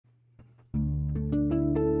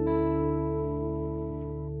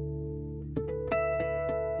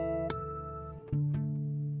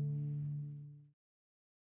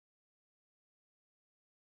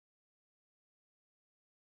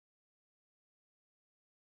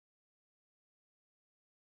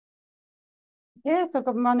Yeah, so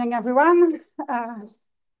good morning, everyone.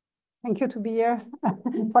 Thank you to be here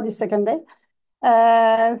for the second day.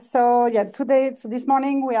 This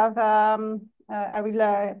morning we have, I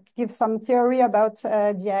will give some theory about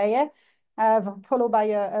DIA, followed by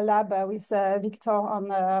a lab with Victor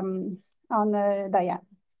on DIA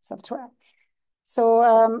software.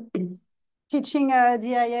 So teaching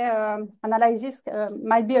DIA analysis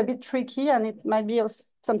might be a bit tricky, and it might be also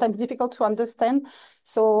sometimes difficult to understand.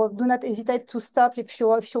 So do not hesitate to stop if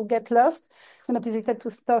you get lost. Do not hesitate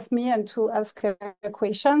to stop me and to ask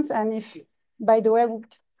questions. And if, by the way,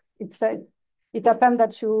 it happened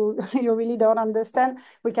that you you really don't understand,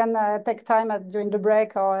 we can take time during the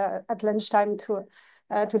break or at lunchtime to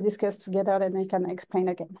discuss together, then I can explain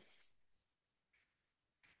again.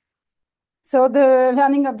 So the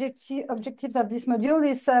learning objectives of this module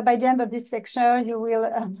is by the end of this lecture, you will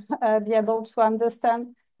be able to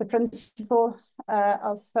understand the principle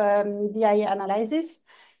of DIA analysis.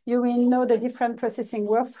 You will know the different processing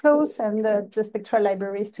workflows and the spectral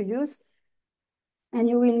libraries to use. And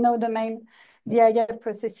you will know the main DIA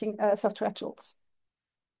processing software tools.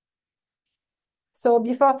 So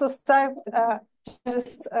before to start,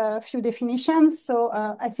 just a few definitions. So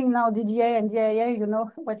I think now DDA and DIA, you know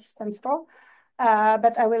what it stands for.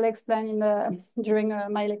 But I will explain during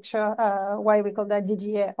my lecture why we call that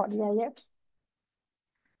DDA or DIA.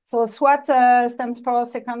 So SWAT stands for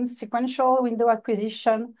sequential window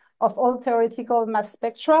acquisition of all theoretical mass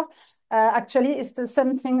spectra. Actually, it's the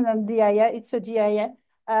same thing than DIA. It's a DIA.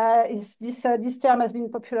 This term has been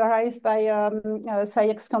popularized by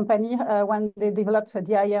SciEx company when they developed a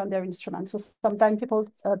DIA on their instrument. So sometimes people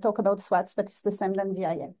talk about SWAT, but it's the same than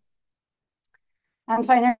DIA. And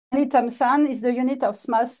finally, Thomson is the unit of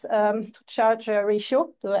mass to charge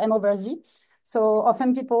ratio, the M over Z. So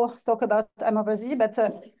often people talk about M over Z, but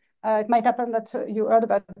it might happen that you heard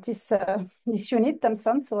about this unit,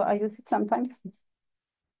 Thomson, so I use it sometimes.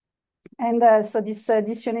 And so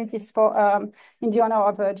this unit is for in the honor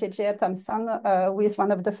of J.J. Thomson, who is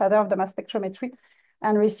one of the fathers of the mass spectrometry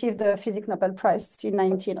and received the Physics Nobel Prize in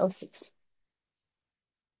 1906.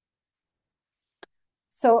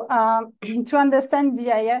 So to understand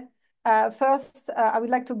DIA, first, I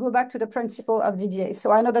would like to go back to the principle of DDA.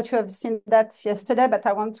 So I know that you have seen that yesterday, but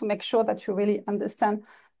I want to make sure that you really understand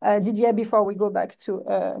DDA before we go back to,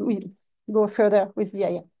 we go further with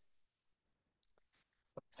DIA.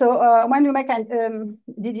 So when you make an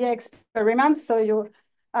DDA experiment, so you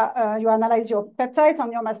analyze your peptides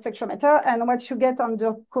on your mass spectrometer, and what you get on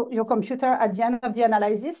your computer at the end of the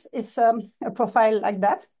analysis is a profile like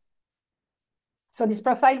that. So this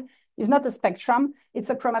profile is not a spectrum, it's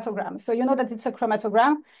a chromatogram. So you know that it's a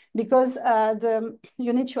chromatogram because the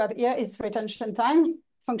unit you have here is retention time,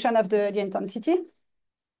 function of the intensity.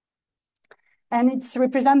 And it's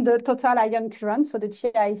represent the total ion current, so the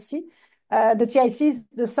TIC. The TIC is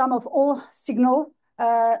the sum of all signal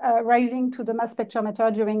arriving to the mass spectrometer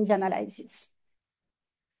during the analysis.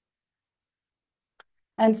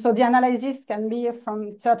 And so the analysis can be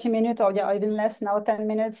from 30 minutes or even less now, 10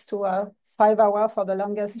 minutes to 5 hours for the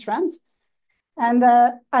longest runs. And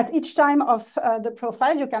at each time of the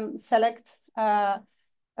profile, you can select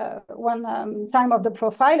one time of the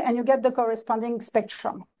profile and you get the corresponding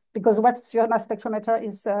spectrum, because what your mass spectrometer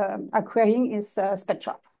is acquiring is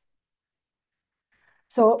spectra.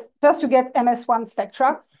 So first you get MS1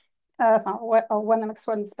 spectra, or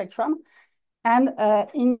 1MS1 spectrum. And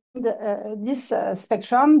in this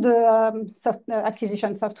spectrum, the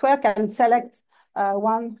acquisition software can select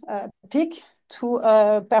one peak to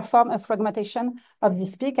perform a fragmentation of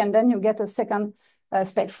this peak. And then you get a second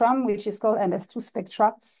spectrum, which is called MS2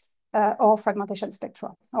 spectra or fragmentation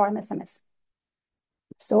spectra or MSMS.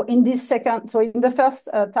 So in the first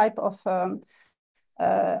type of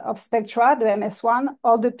spectra, the MS1,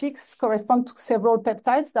 all the peaks correspond to several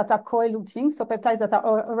peptides that are coeluting, so peptides that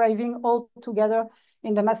are arriving all together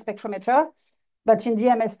in the mass spectrometer. But in the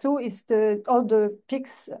MS2, all the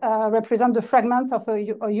peaks represent the fragment of a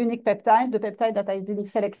unique peptide, the peptide that has been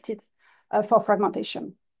selected for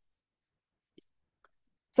fragmentation.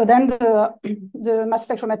 So then the mass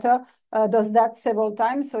spectrometer does that several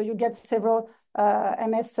times. So you get several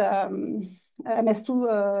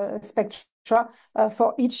MS2 spectra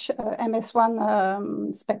for each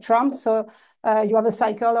MS1 spectrum. So you have a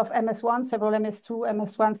cycle of MS1, several MS2,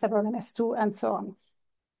 MS1, several MS2, and so on.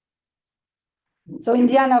 So in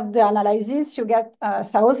the end of the analysis, you get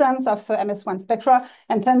thousands of MS1 spectra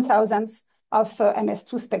and 10,000 of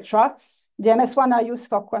MS2 spectra. The MS1 are used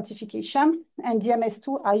for quantification, and the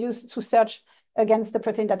MS2 are used to search against the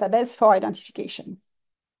protein database for identification.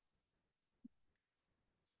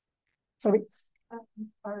 Sorry.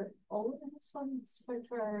 Are all MS1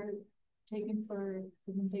 spectra taken for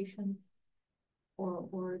presentation,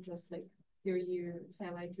 or just like you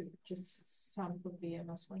highlighted just some of the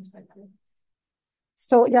MS1 spectra?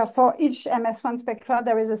 So yeah, for each MS1 spectra,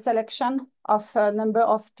 there is a selection of a number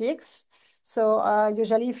of peaks. So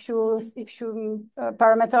usually if you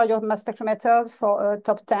parameter your mass spectrometer for a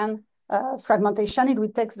top 10 fragmentation, it will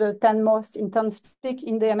take the 10 most intense peak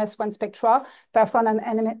in the MS1 spectra, perform an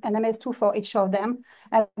MS2 for each of them,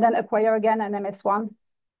 and then acquire again an MS1,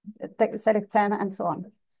 select 10, and so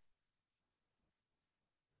on.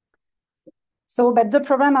 So, but the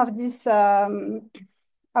problem of this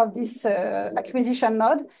acquisition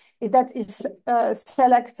mode is that it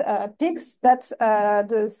select peaks, but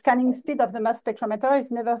the scanning speed of the mass spectrometer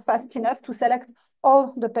is never fast enough to select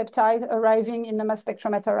all the peptide arriving in the mass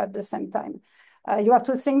spectrometer at the same time. You have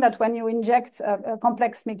to think that when you inject a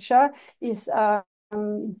complex mixture, is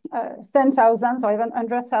 10,000s or even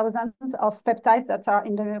 100,000s of peptides that are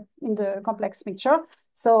in the complex mixture.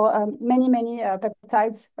 So many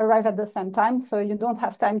peptides arrive at the same time. So you don't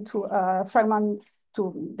have time to fragment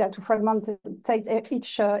take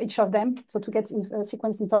each of them, so to get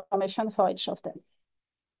sequence information for each of them.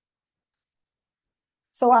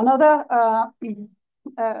 So another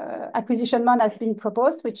acquisition mode has been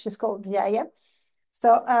proposed, which is called DIA.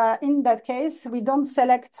 So in that case, we don't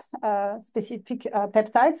select specific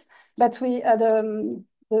peptides, but the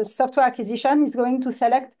software acquisition is going to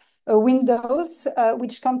select windows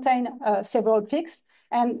which contain several peaks,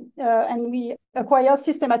 and we acquire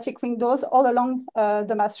systematic windows all along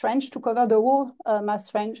the mass range to cover the whole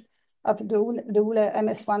mass range of the whole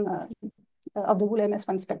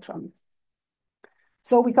MS1 spectrum.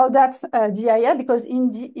 So we call that DIA because in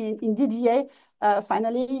DDA,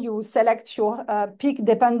 finally, you select your peak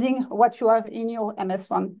depending what you have in your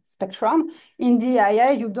MS1 spectrum. In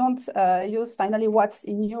DIA, you don't use finally what's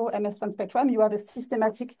in your MS1 spectrum. You have a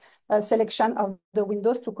systematic selection of the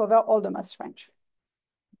windows to cover all the mass range.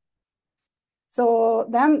 So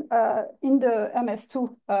then in the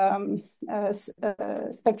MS2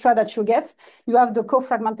 spectra that you get, you have the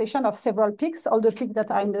co-fragmentation of several peaks, all the peaks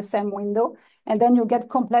that are in the same window, and then you get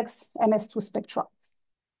complex MS2 spectra.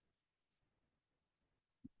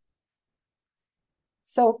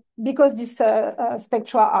 So because these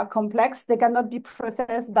spectra are complex, they cannot be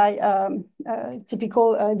processed by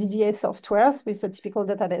typical DDA softwares with a typical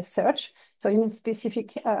database search. So you need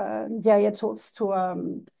specific DIA tools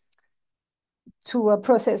to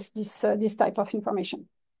process this type of information.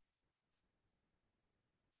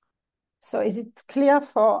 So is it clear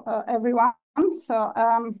for everyone? So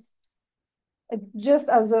just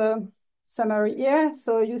as a summary here,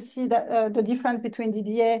 so you see that the difference between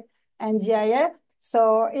DDA and DIA.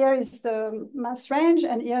 So here is the mass range,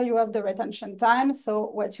 and here you have the retention time. So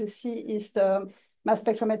what you see is the mass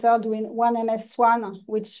spectrometer doing one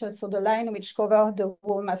MS1, so the line which covers the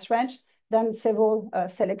whole mass range, then several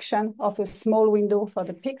selection of a small window for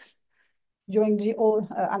the peaks during the whole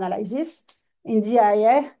analysis. In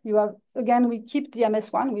DIA, you have, again, we keep the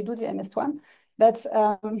MS1, we do the MS1, but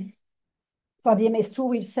for the MS2,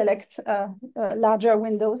 we select larger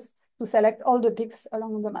windows to select all the peaks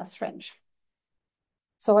along the mass range.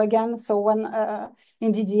 So again,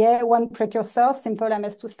 in DDA, one precursor, simple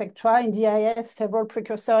MS2 spectra. In DIA, several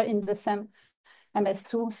precursors in the same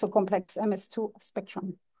MS2, so complex MS2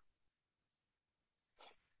 spectrum.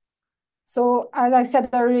 So as I said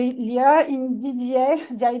earlier, in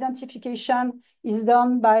DDA, the identification is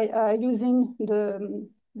done by using the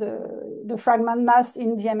fragment mass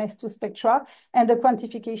in the MS2 spectra, and the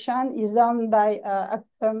quantification is done by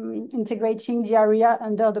integrating the area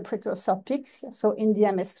under the precursor peak, so in the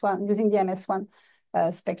MS1, using the MS1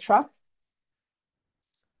 spectra.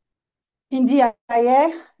 In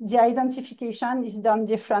DIA, the identification is done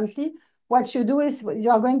differently. What you do is you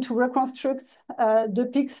are going to reconstruct the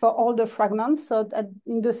peaks for all the fragments. So that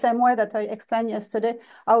in the same way that I explained yesterday,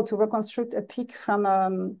 how to reconstruct a peak from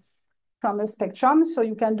a spectrum. So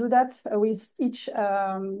you can do that with each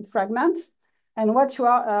fragment. And what you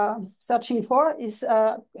are searching for is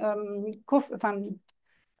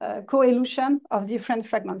coelution of different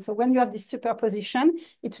fragments. So when you have this superposition,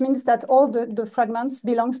 it means that all the fragments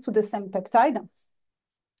belongs to the same peptide.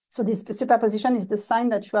 So this superposition is the sign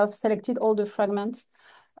that you have selected all the fragments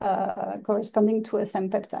corresponding to a same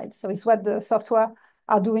peptide. So it's what the software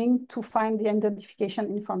are doing to find the identification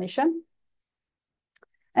information.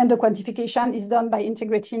 And the quantification is done by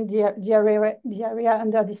integrating the area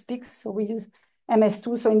under this peak. So we use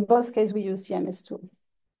MS2. So in both cases, we use the MS2.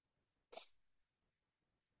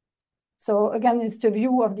 So again, it's the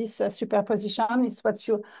view of this superposition is what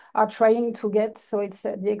you are trying to get. So it's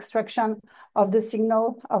the extraction of the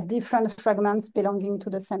signal of different fragments belonging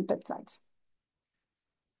to the same peptide.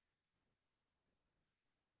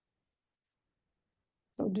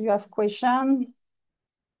 So do you have questions?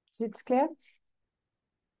 Is it clear?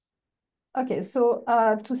 Okay, so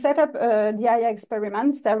to set up DIA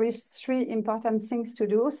experiments, there is 3 important things to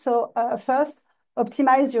do. So first,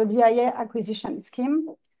 optimize your DIA acquisition scheme.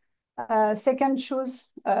 Second, choose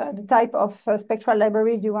the type of spectral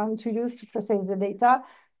library you want to use to process the data,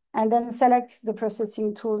 and then select the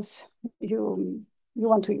processing tools you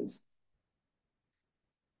want to use.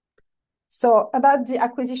 So about the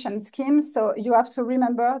acquisition scheme, so you have to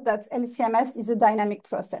remember that LCMS is a dynamic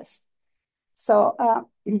process. So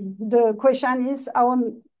the question is how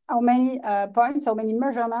many points, how many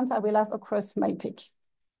measurements I will have across my peak.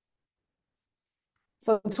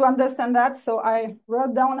 So to understand that, so I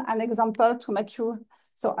wrote down an example to make you,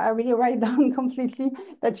 so I really write down completely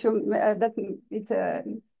that you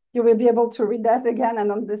will be able to read that again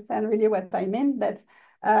and understand really what I mean. But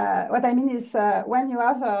what I mean is when you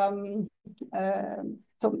have,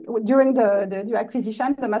 so during the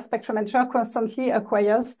acquisition, the mass spectrometer constantly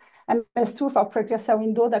acquires MS2 for precursor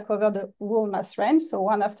window that cover the whole mass range. So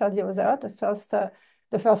one after the other,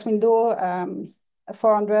 the first window,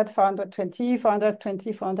 400, 420,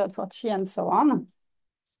 420, 440, and so on.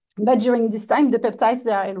 But during this time, the peptides,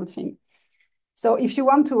 they are eluting. So if you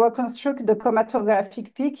want to reconstruct the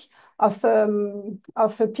chromatographic peak of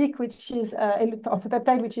a peak which is of a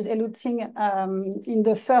peptide which is eluting in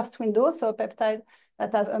the first window, so a peptide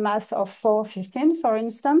that have a mass of 415, for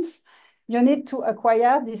instance, you need to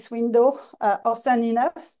acquire this window often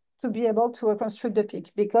enough to be able to reconstruct the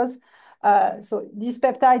peak, because so this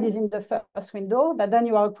peptide is in the first window, but then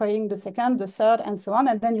you are acquiring the second, the third, and so on,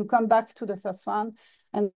 and then you come back to the first one,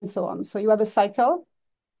 and so on. So you have a cycle,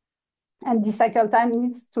 and the cycle time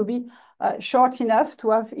needs to be short enough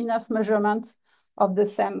to have enough measurement of the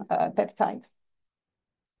same peptide.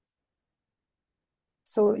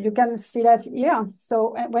 So you can see that here.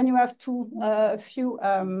 So when you have few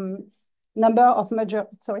number of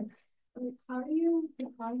sorry. How do you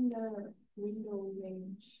define the window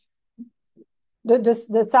range?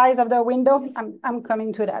 The size of the window, I'm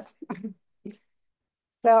coming to that.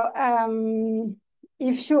 So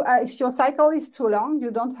if your cycle is too long,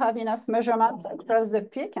 you don't have enough measurement across the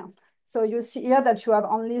peak. So you see here that you have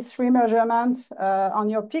only 3 measurements on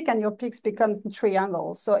your peak, and your peaks become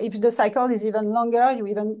triangles. So if the cycle is even longer, you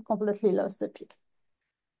even completely lost the peak.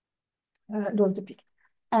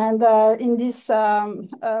 And in this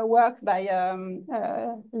work by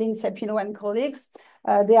Lindsay Pino and colleagues,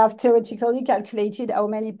 they have theoretically calculated how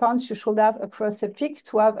many points you should have across a peak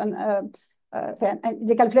to have an and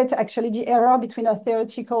they calculate actually the error between a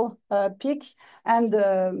theoretical peak and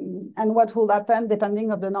what will happen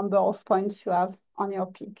depending on the number of points you have on your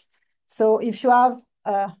peak. So if you have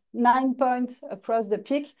 9 points across the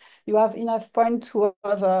peak, you have enough points to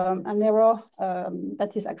have an error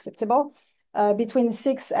that is acceptable. Between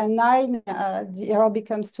 6 and 9, the error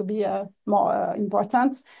becomes to be more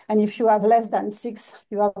important. And if you have less than 6,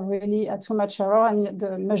 you have really too much error, and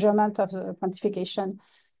the measurement of the quantification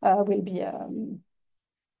will be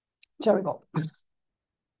terrible.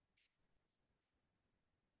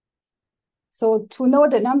 So to know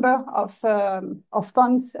the number of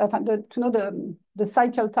points, to know the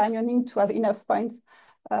cycle time, you need to have enough points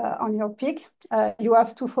on your peak. You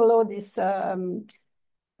have to follow this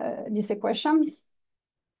equation.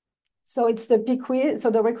 So it's the peak width. So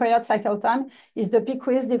the required cycle time is the peak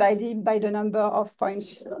width divided by the number of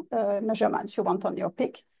points measurements you want on your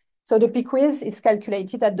peak. So the peak width is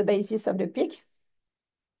calculated at the basis of the peak.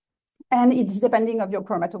 And it's depending of your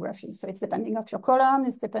chromatography. So it's depending of your column,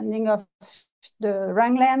 it's depending of the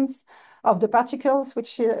rank length of the particles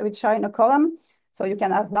which are in a column. So you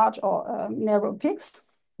can have large or narrow peaks.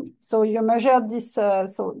 So you measure this.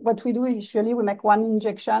 So what we do is usually we make one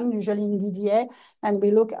injection, usually in DDA, and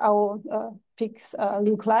we look how peaks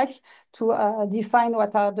look like to define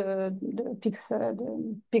what are the peaks,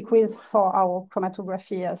 the peak width for our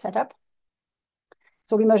chromatography setup.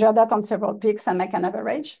 So we measure that on several peaks and make an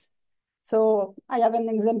average. So I have an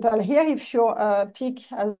example here. If your peak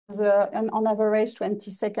has on average 20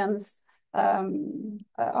 seconds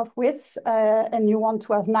of width, and you want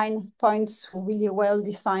to have 9 points to really well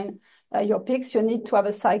define your peaks, you need to have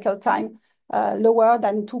a cycle time lower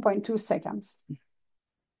than 2.2 seconds.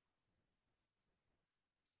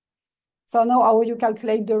 So now how you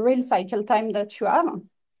calculate the real cycle time that you have?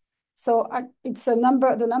 So it's the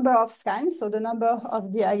number of scans, so the number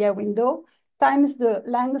of the DIA window times the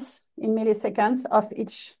length in milliseconds of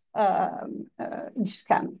each each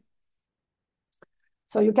scan.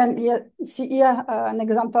 So you can see here an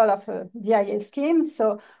example of a DIA scheme.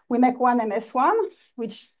 So we make one MS1,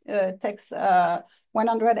 which takes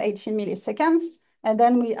 118 milliseconds. And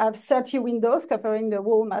then we have 30 windows covering the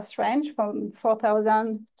whole mass range from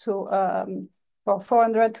 4,000 to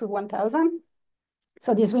 400 to 1,000.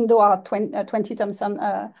 So these windows are 20 Thomson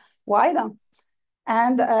wide.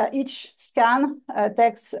 And each scan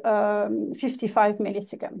takes 54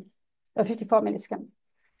 milliseconds.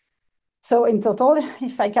 So in total,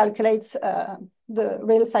 if I calculate the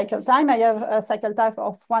real cycle time, I have a cycle time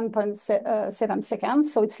of 1.7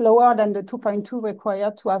 seconds. So it's lower than the 2.2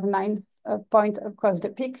 required to have 9 points across the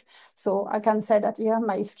peak. So I can say that here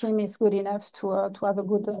my scheme is good enough to have a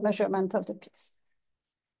good measurement of the peaks.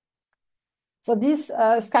 So this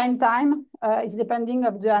scan time is depending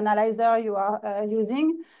of the analyzer you are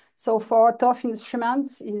using. So for TOF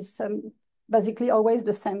instruments is basically always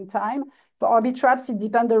the same time. For orbit traps, it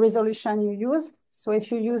depends the resolution you use. So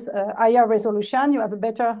if you use a higher resolution, you have a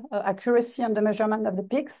better accuracy on the measurement of the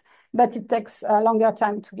peaks, but it takes a longer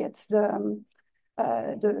time to get the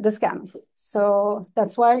scan. So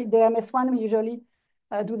that's why the MS1 we usually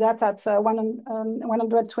do that at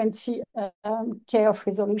 120 K of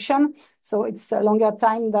resolution. So it's a longer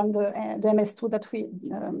time than the MS2 that we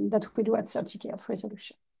do at 30 K of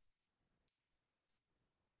resolution.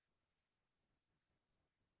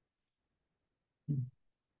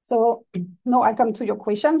 So now I come to your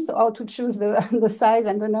question. So how to choose the size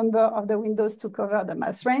and the number of the windows to cover the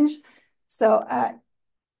mass range. So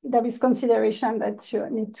there is consideration that you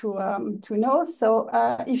need to know. So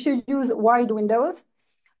if you use wide windows,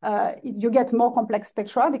 you get more complex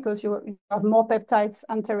spectra because you have more peptides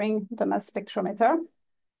entering the mass spectrometer.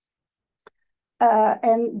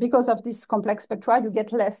 And because of this complex spectra, you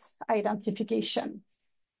get less identification.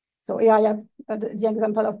 So here I have the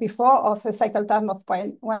example of before of a cycle time of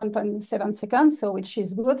 1.7 seconds, so which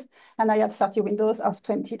is good. And I have 30 windows of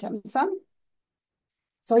 20 Thomson.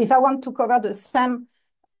 So if I want to cover the same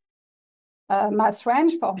mass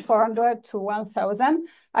range from 400 to 1,000,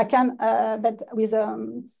 I can, but with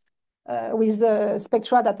the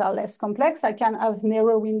spectra that are less complex, I can have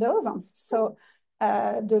narrow windows. So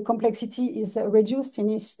the complexity is reduced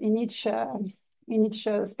in each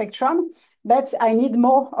spectrum, but I need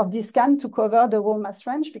more of this scan to cover the whole mass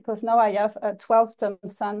range because now I have 12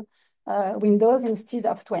 Thomson windows instead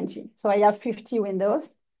of 20. So I have 50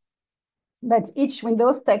 windows, but each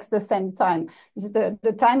window takes the same time.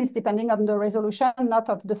 The time is depending on the resolution, not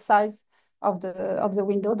of the size of the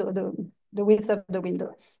window, the width of the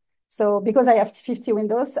window. So because I have 50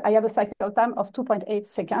 windows, I have a cycle time of 2.8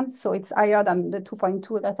 seconds. So it's higher than the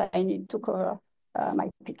 2.2 that I need to cover my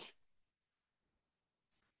peak.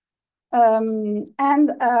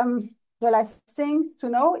 The last thing to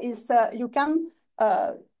know is you can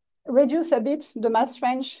reduce a bit the mass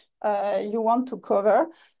range you want to cover.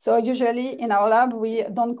 So usually in our lab, we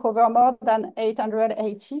don't cover more than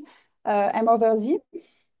 880 m/z.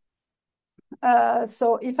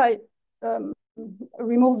 So if I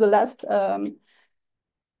remove the last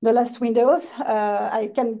windows,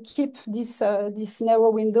 I can keep these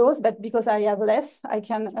narrow windows, but because I have less, I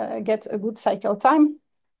can get a good cycle time.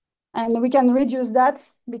 And we can reduce that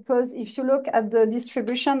because if you look at the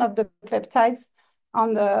distribution of the peptides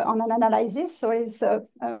on an analysis, so it's a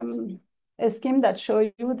scheme that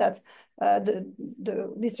shows you that the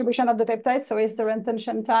distribution of the peptides, so it's the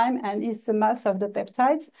retention time and it's the mass of the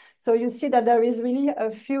peptides. So you see that there is really a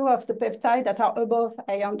few of the peptides that are above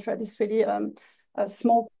 800. It's really a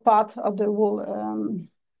small part of the whole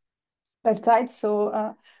peptides.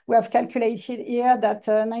 So we have calculated here that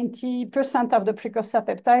 90% of the precursor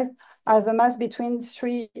peptides have a mass between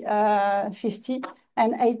 350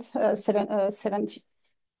 and 870.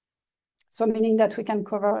 So meaning that we can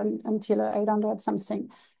cover until 800 something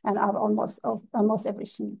and have almost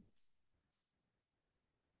everything.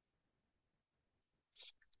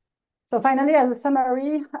 So finally, as a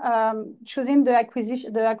summary, choosing the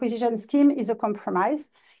acquisition scheme is a compromise.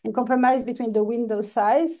 In compromise between the window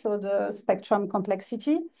size, so the spectrum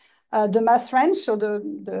complexity, the mass range, so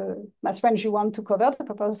the mass range you want to cover, the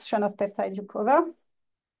proportion of peptide you cover,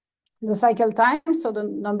 the cycle time, so the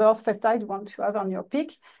number of peptide you want to have on your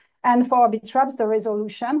peak, and for orbit traps, the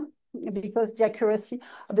resolution, because the accuracy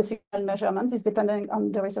of the signal measurement is dependent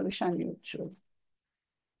on the resolution you choose.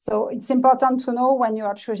 So it's important to know when you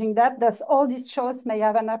are choosing that all these choices may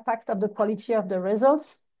have an impact of the quality of the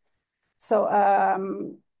results. So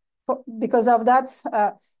because of that,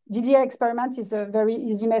 DDA experiment is a very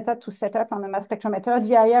easy method to set up on a mass spectrometer.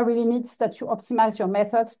 DIA really needs that you optimize your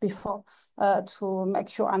methods before to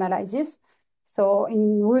make your analysis. So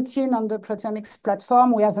in routine on the proteomics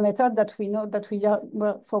platform, we have a method that we know that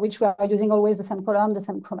for which we are using always the same column, the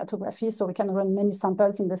same chromatography, so we can run many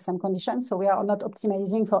samples in the same conditions. So we are not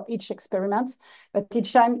optimizing for each experiment, but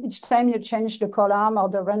each time you change the column or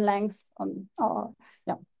the run length,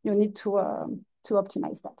 you need to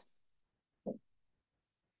optimize that.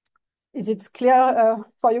 Is it clear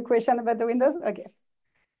for your question about the windows? Okay.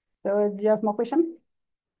 So do you have more questions?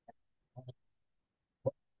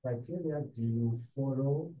 Criteria do you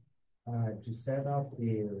follow to set up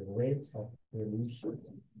the rate of resolution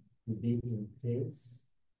to be in place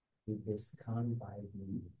with the scan by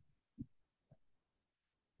the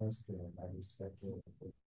instrument, by the spectral?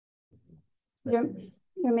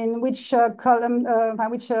 You mean which column,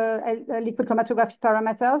 which liquid chromatography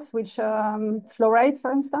parameters, which flow rate,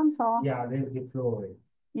 for instance? Or? Yeah, there's the flow rate.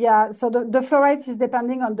 Yeah, so the flow rate is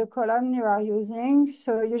depending on the column you are using.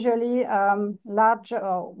 So usually large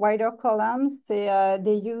or wider columns,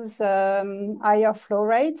 they use higher flow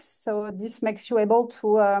rates. So this makes you able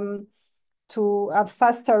to have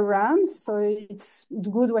faster runs. So it's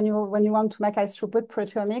good when you want to make high throughput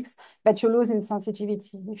proteomics, but you lose in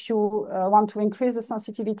sensitivity. If you want to increase the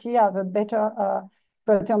sensitivity, have a better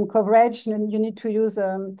proteome coverage, you need to use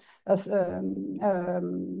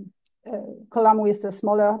column with a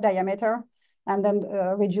smaller diameter and then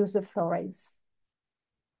reduce the flow rates.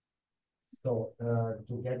 So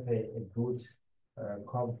to get a good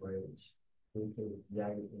coverage with the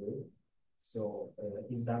DIA, so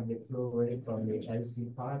is that the flow rate from the LC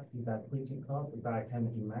part? Is that critical? If I can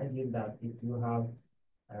imagine that if you have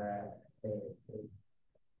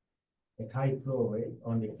a high flow rate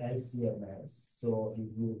on the LCMS, so if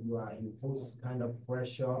you put kind of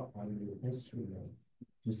pressure on the instrument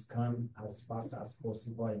to scan as fast as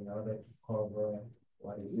possible in order to cover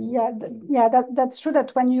what is that's true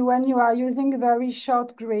that when you are using very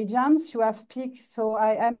short gradients, you have peaks. So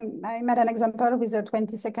I made an example with a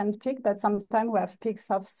 20-second peak, but sometimes we have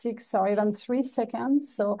peaks of 6 or even 3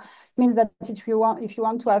 seconds. So it means that if you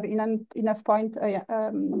want to have enough point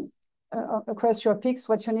across your peaks,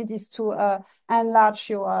 what you need is to enlarge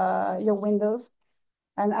your windows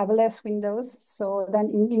and have less windows, so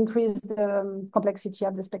then increase the complexity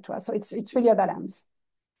of the spectra. So it's really a balance.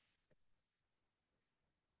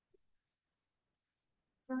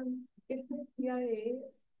 If the DIA,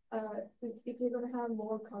 if you're going to have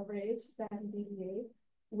more coverage than DDA,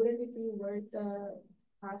 wouldn't it be worth the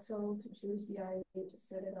hassle to choose DIA to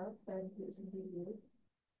set it up than using DDA?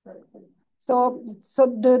 So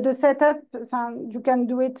the setup, you can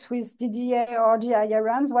do it with DDA or DIA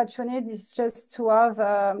runs. What you need is just to have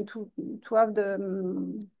to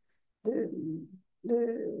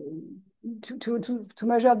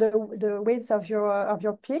measure the weights of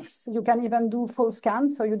your peaks. You can even do full scan,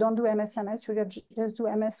 so you don't do MSMS, you just do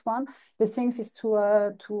MS1. The thing is to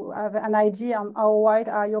have an idea on how wide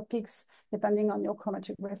are your peaks depending on your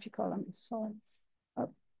chromatography column. So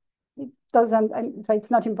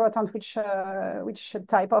it's not important which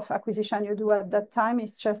type of acquisition you do at that time.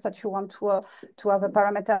 It's just that you want to have a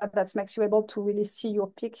parameter that makes you able to really see your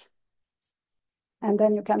peak, and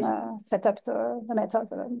then you can set up the method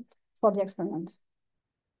for the experiment.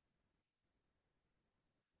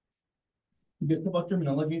 Just about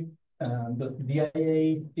terminology, the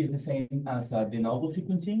DIA is the same as de novo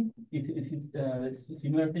sequencing. Is it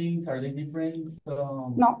similar things? Are they different?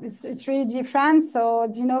 No, it's really different. So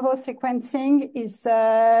de novo sequencing is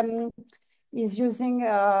using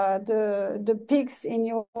the peaks in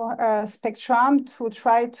your spectrum to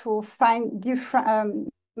try to find different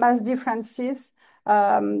mass differences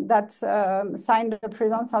that sign the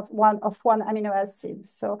presence of one amino acid.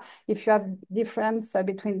 So if you have difference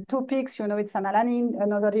between two peaks, it's an alanine,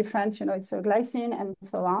 another difference, it's a glycine, and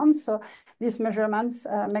so on. So these measurements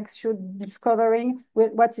makes you discovering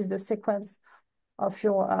what is the sequence of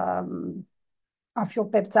your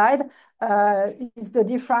peptide. Is the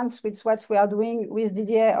difference with what we are doing with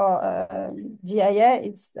DDA or DIA.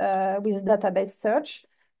 It's with database search.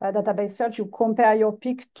 Database search, you compare your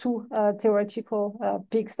peak to theoretical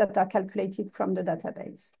peaks that are calculated from the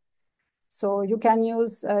database. So you can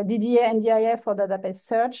use DDA and DIA for database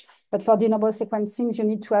search, but for de novo sequencing, you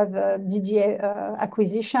need to have DDA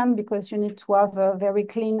acquisition, because you need to have a very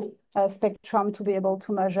clean spectrum to be able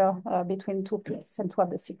to measure between two peaks and to have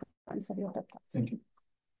the sequence of your peptides. Thank you.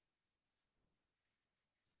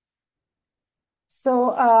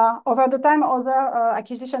 So over the time, other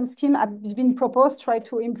acquisition schemes have been proposed to try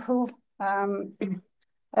to improve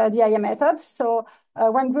DIA methods. So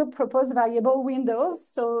one group proposed variable windows.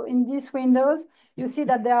 So in these windows, you see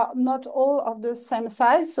that they are not all of the same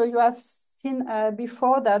size. So you have seen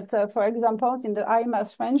before that, for example, in the high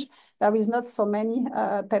mass range, there is not so many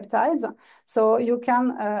peptides. So you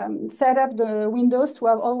can set up the windows to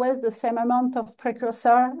have always the same amount of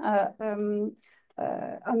precursor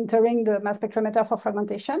entering the mass spectrometer for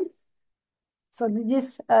fragmentation. So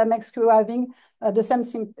this makes you having the same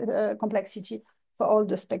complexity for all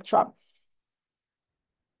the spectra.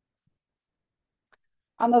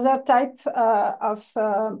 Another type of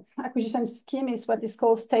acquisition scheme is what is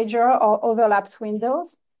called stager or overlapped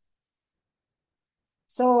windows.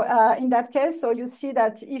 So in that case, so you see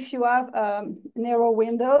that if you have narrow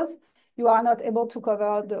windows, you are not able to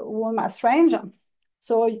cover the whole mass range.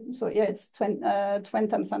 So yeah, it's 10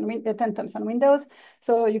 Thomson windows.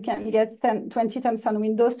 So you can get 20 Thomson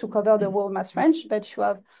windows to cover the whole mass range, but you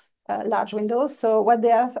have large windows. So what they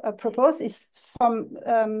have proposed is from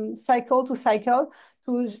cycle to cycle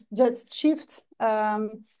to just shift the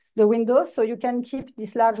windows. So you can keep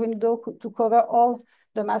this large window to cover all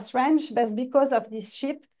the mass range, but because of this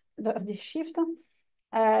shift, there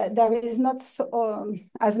is not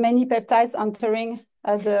as many peptides entering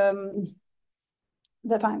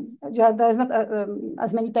the time. There is not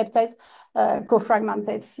as many peptides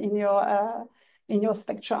co-fragmented in your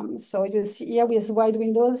spectrum. So you see here with wide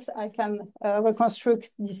windows, I can reconstruct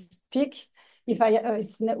this peak. If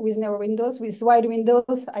with narrow windows, with wide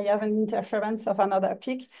windows, I have an interference of another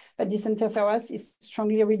peak, but this interference is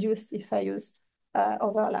strongly reduced if I use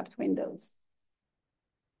overlapped windows.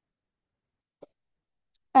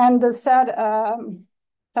 And the third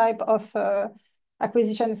type of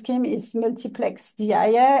acquisition scheme is multiplex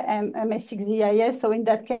DIA and MS6 DIA. So in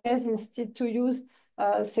that case, instead to use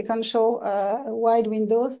sequential wide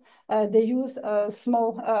windows, they use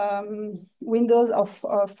small windows of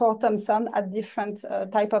 4 Thomson at different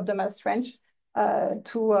type of the mass range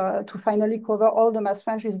to finally cover all the mass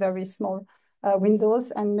range with very small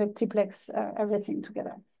windows and multiplex everything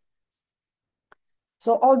together.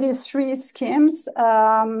 So all these three schemes,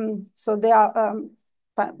 so they are,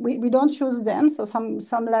 we don't use them. So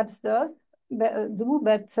some labs do,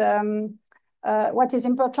 but what is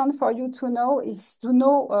important for you to know is to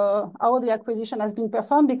know how the acquisition has been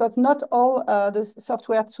performed, because not all the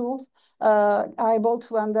software tools are able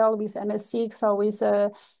to handle with MS6 or with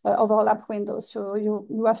overlap windows. So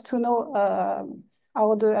you have to know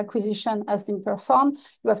how the acquisition has been performed.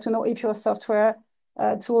 You have to know if your software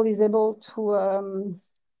tool is able to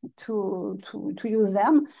use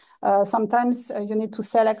them. Sometimes you need to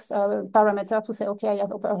select a parameter to say, okay, I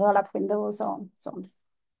have overlap windows or so on.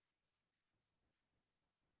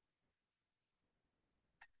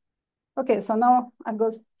 Okay, so now I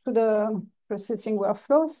go to the processing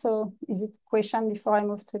workflow. So is it question before I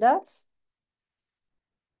move to that?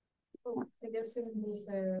 Well, I guess in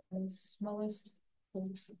the smallest,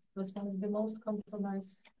 the most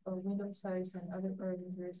compromised window size and other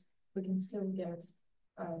parameters, we can still get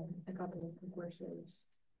a couple of precursors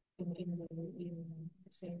in the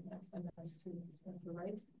same MS2,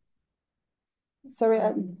 right? Sorry.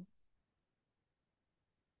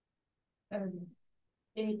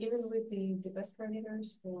 Even with the best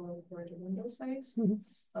parameters for the window size,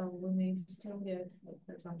 we may still get, like,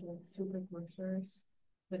 for example, 2 precursors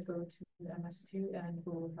that go to the MS2 and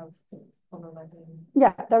we'll have overlapping.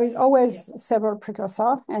 Yeah, there is always several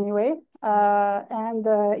precursors anyway.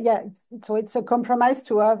 Yeah, it's a compromise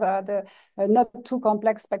to have the not too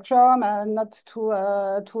complex spectrum, not too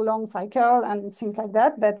long cycle and things like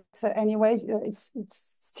that. But anyway, it's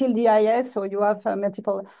still DIA, so you have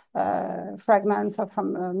multiple fragments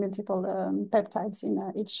from multiple peptides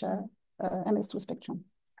in each MS2 spectrum.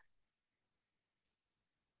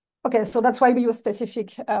 Okay, so that's why we use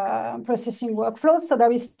specific processing workflows. So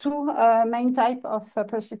there is 2 main type of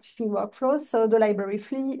processing workflows. So the library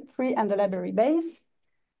free and the library based.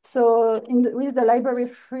 So with the library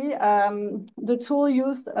free, the tool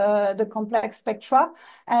used the complex spectra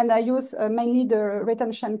and I use mainly the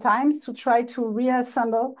retention times to try to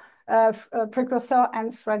reassemble precursor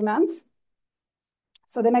and fragments.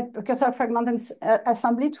 So they make precursor fragment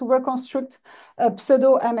assembly to reconstruct a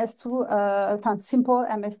pseudo MS2, simple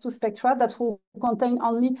MS2 spectra that will contain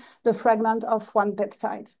only the fragment of one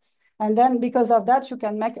peptide. And then because of that, you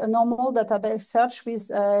can make a normal database search with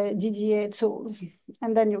DDA tools.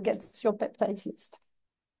 And then you get your peptide list.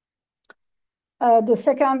 The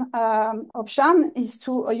second option is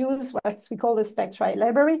to use what we call the spectral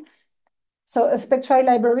library. So a spectral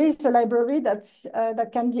library is a library that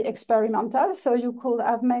can be experimental. So you could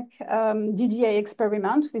have make DDA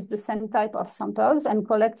experiment with the same type of samples and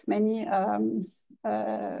collect many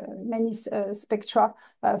spectra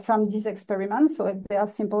from these experiments. So they are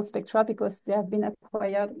simple spectra because they have been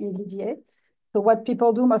acquired in DDA. So what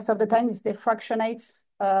people do most of the time is they fractionate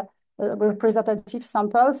representative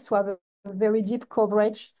samples to have a very deep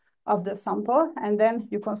coverage of the sample, and then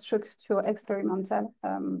you construct your experimental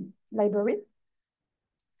library.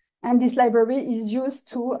 And this library is used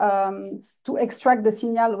to extract the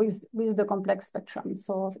signal with the complex spectrum.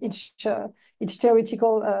 So each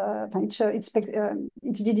theoretical, each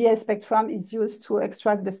DDA spectrum is used to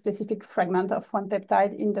extract the specific fragment of one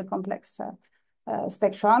peptide in the complex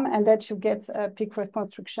spectrum, and that you get a peak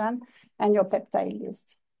reconstruction and your peptide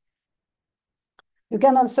list. You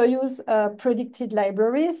can also use a predicted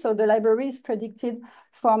library. So the library is predicted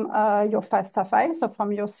from your FASTA file, so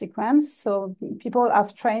from your sequence. So people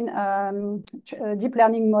have trained a deep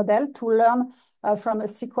learning model to learn from a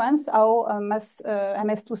sequence how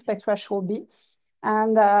MS2 spectra should be.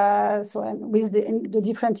 And with the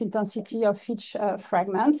different intensity of each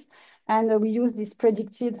fragment. And we use this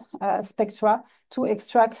predicted spectra to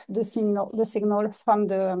extract the signal from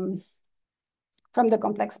the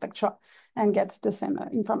complex spectra and get the same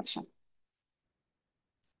information.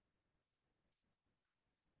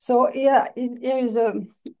 So here is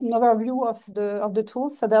an overview of the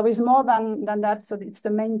tools. So there is more than that. So it's the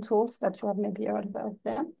main tools that you have maybe heard about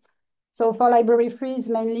there. So for library 3 is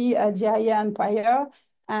mainly DIA and Prior.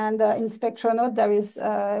 And in Spectronaut, there is,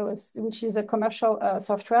 which is a commercial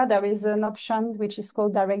software, there is an option which is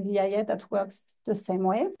called Direct DIA that works the same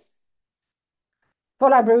way. For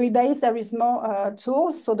library-based, there is more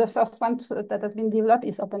tools. So the first one that has been developed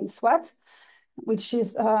is OpenSWAT, which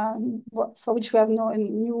is for which we have a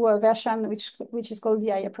new version, which is called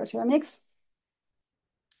DIA Proteomics.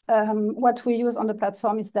 What we use on the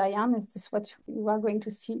platform is Diane. This is what you are going to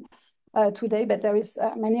see today, but there is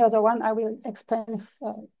many other ones. I will explain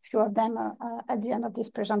a few of them at the end of this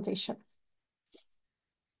presentation.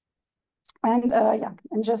 And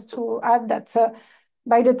and just to add that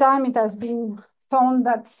by the time it has been found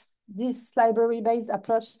that this library-based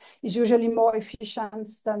approach is usually more efficient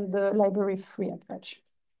than the library-free approach.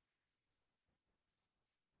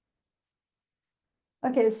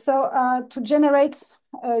 Okay, so to generate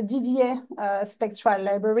a DDA spectral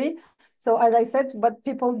library, so as I said, what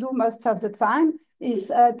people do most of the time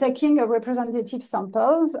is taking a representative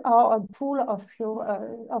samples or a pool of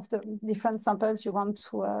the different samples you want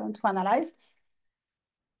to analyze.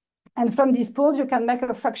 And from these pools, you can make a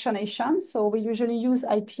fractionation. So we usually use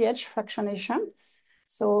IPH fractionation.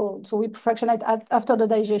 So we fractionate after the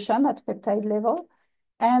digestion at peptide level.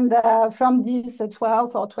 And from these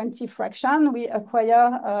 12 or 20 fraction, we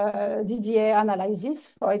acquire DDA analysis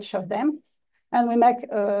for each of them. And we make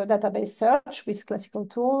a database search with classical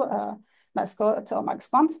tool, Mascot or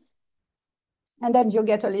MaxQuant. And then you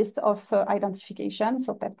get a list of identifications,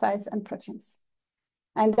 so peptides and proteins.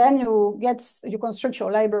 And then you construct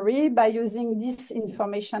your library by using this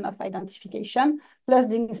information of identification, plus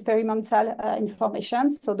the experimental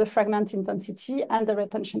information, so the fragment intensity and the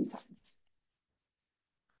retention times.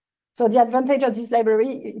 So the advantage of this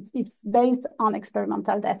library, it's based on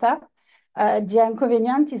experimental data. The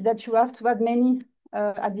inconvenience is that you have to add many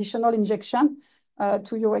additional injection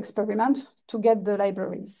to your experiment to get the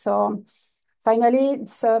library. So finally,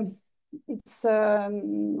 it's a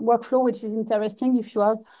workflow which is interesting if you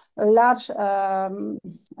have a large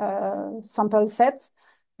sample set,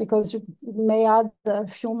 because you may add a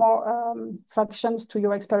few more fractions to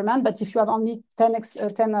your experiment. But if you have only 10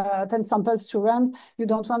 samples to run, you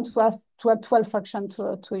don't want to add 12 fractions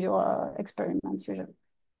to your experiment usually.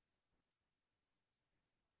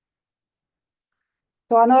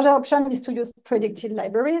 So another option is to use predicted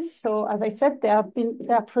libraries. So as I said, they are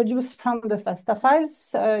produced from the FASTA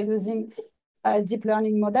files using deep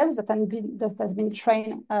learning models that has been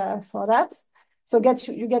trained for that. So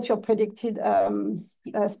you get your predicted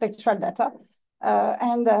spectral data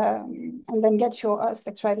and then get your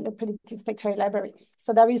predicted spectral library.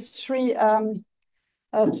 So there is three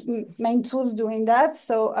main tools doing that.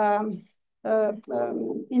 So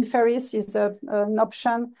Inferis is an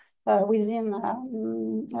option within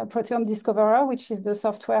Proteome Discoverer, which is the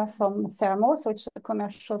software from Thermo, so it's a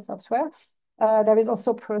commercial software. There is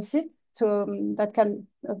also PROT that can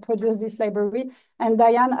produce this library, and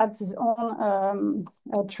Diane has his own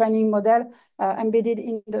training model embedded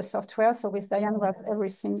in the software. So with Diane, we have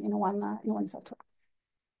everything in one software.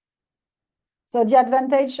 So the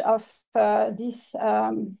advantage of this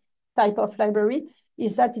type of library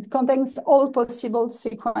is that it contains all possible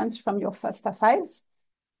sequence from your FASTA files.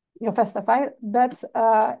 But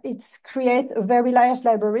it creates a very large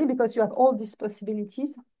library because you have all these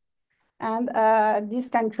possibilities. And this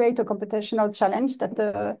can create a computational challenge that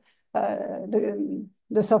the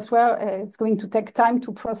software is going to take time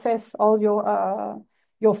to process all your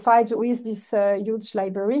your files with this huge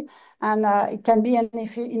library, and it can be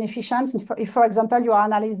inefficient. If, for example, you are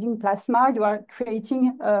analyzing plasma, you are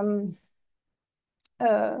creating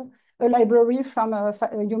a library from a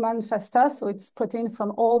human FASTA, so it's protein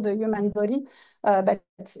from all the human body, but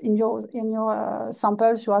in your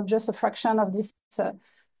samples you have just a fraction of this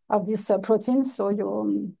protein, so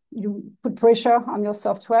you put pressure on your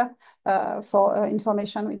software for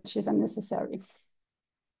information which is unnecessary.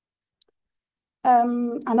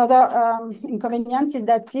 Another inconvenience is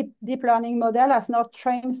that deep learning model has not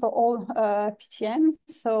trained for all PTMs.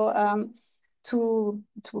 So to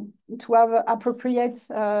have appropriate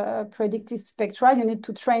predictive spectra, you need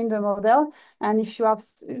to train the model. And if you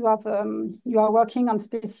are working on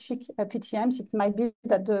specific PTMs, it might be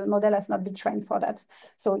that the model has not been trained for that.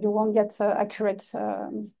 So you won't get accurate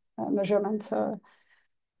measurement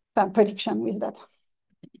prediction with that.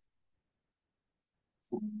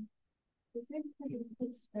 Is the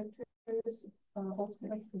input specters also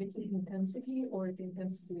like predicted intensity, or the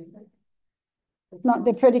intensity is like? No,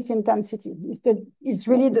 the predict intensity is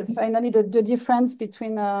really finally the difference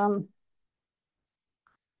between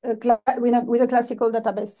with a classical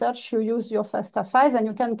database search. You use your FASTA files and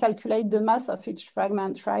you can calculate the mass of each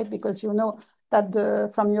fragment, right? Because you know that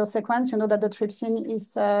from your sequence, you know that the trypsin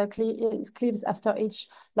is cleaves after each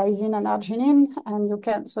lysine and arginine, and you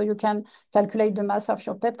can calculate the mass of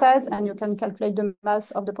your peptides, and you can calculate the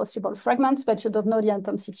mass of the possible fragments, but you don't know the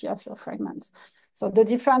intensity of your fragments. So the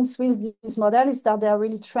difference with this model is that they are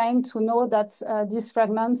really trained to know that this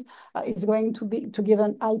fragment is going to give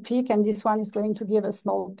an high peak, and this one is going to give a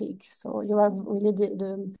small peak. So you have really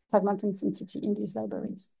the fragment intensity in these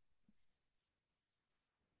libraries.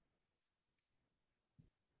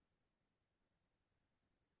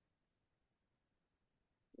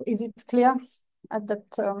 Is it clear at that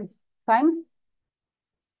time?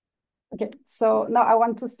 Okay, so now I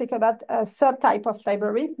want to speak about a third type of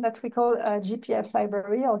library that we call a GPF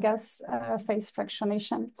library, or gas phase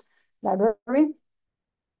fractionation library.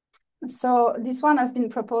 So this one has been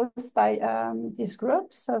proposed by this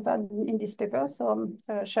group, so in this paper, so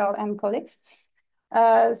Cheryl and colleagues.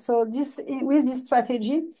 So with this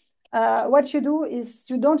strategy, what you do is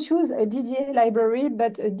you don't use a DDA library,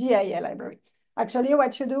 but a DIA library. Actually,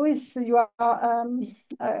 what you do is you are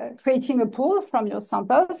creating a pool from your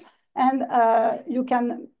samples, and you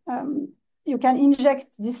can inject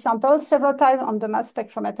these samples several times on the mass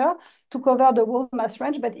spectrometer to cover the whole mass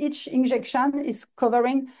range, but each injection is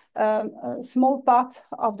covering a small part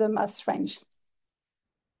of the mass range.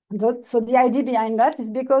 So the idea behind that is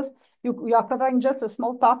because you are covering just a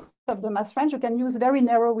small part of the mass range, you can use very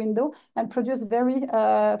narrow window and produce very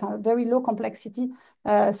low complexity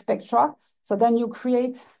spectra. So then you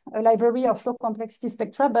create a library of low complexity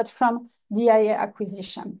spectra, but from DIA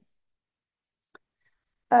acquisition.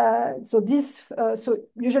 So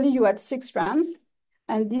usually you had 6 strands,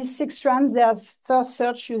 and these 6 strands, they are first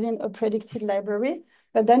searched using a predicted library,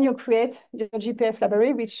 but then you create your GPF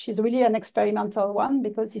library, which is really an experimental one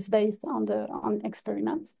because it's based on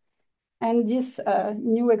experiments. And this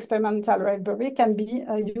new experimental library can be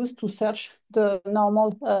used to search the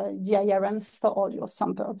normal DIA runs for all your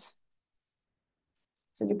samples.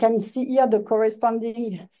 So you can see here the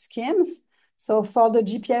corresponding schemes. So for the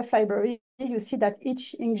GPF library, you see that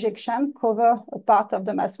each injection covers a part of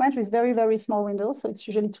the mass range with very, very small windows. So it's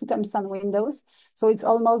usually 2 Thomson windows. So it's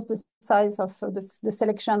almost the size of the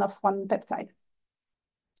selection of one peptide.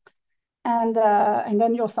 And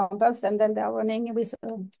then your samples, and then they're running with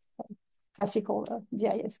a classical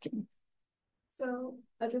DIA scheme. So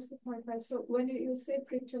just to clarify, so when you say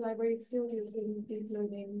predictor library, it's still using deep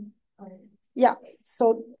learning? Yeah,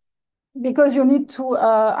 so because you need to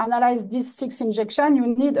analyze these 6 injections, you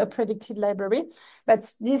need a predicted library.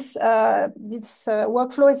 But this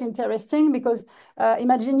workflow is interesting because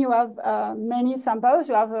imagine you have many samples.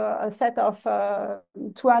 You have a set of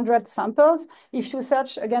 200 samples. If you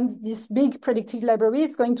search, again, this big predicted library,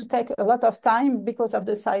 it's going to take a lot of time because of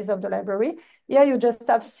the size of the library. Here you just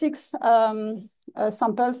have 6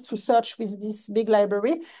 samples to search with this big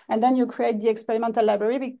library, and then you create the experimental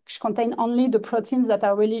library, which contain only the proteins that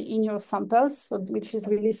are really in your samples, so which is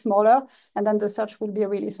really smaller, and then the search will be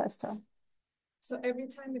really faster. So every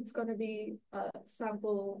time it's going to be a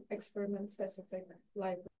sample experiment specific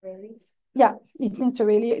library? Yeah, it needs to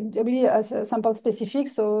really sample specific.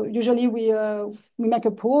 So usually we make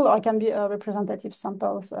a pool, or it can be representative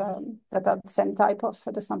samples that are the same type of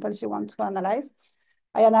the samples you want to analyze.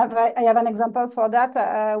 I have an example for that.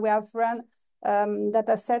 We have run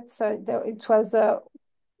data sets. It was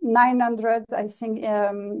 900, I think,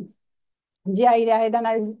 DIA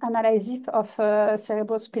analysis of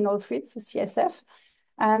cerebrospinal fluids, CSF.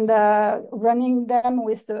 And running them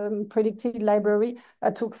with the predicted library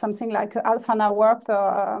took something like half an hour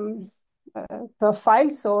per file.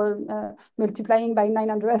 So multiplying by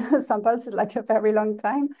 900 samples is like a very long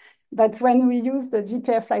time. But when we use the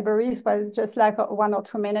GPF libraries, it was just like 1 or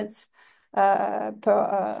 2 minutes per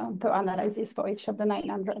analysis for each of the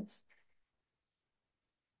 900s.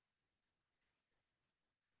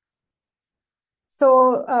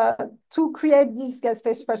 So to create this gas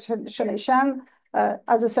phase fractionation,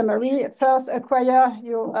 as a summary, first acquire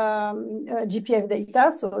your GPF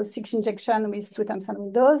data, so 6 injections with 2 Thomson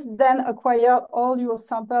windows, then acquire all your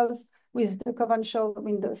samples with the conventional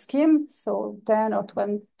window scheme, so 10 or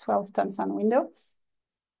 12 Thomson window.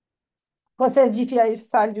 Process GPF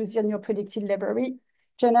file using your predicted library,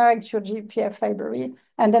 generate your GPF library,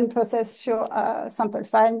 and then process your sample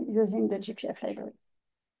file using the GPF library.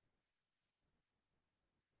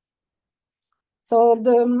 So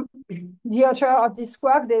the author of this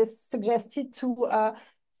work, they suggested to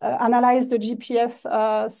analyze the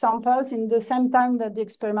GPF samples in the same time that the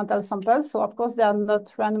experimental samples. So of course, they are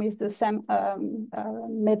not run with the same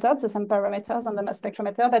methods, the same parameters on the mass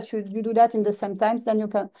spectrometer, but you do that in the same times, then you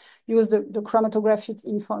can use the chromatographic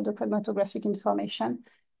information,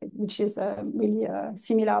 which is really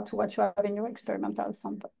similar to what you have in your experimental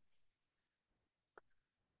sample.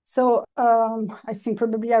 So I think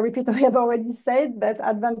probably I repeat what I have already said, but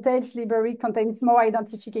advantage library contains more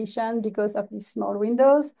identification because of these small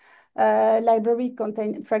windows. Library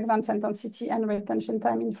contains fragments intensity and retention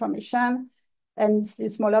time information, and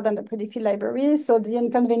it's smaller than the predicted library. So the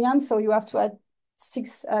inconvenience, so you have to add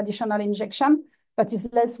 6 additional injections, but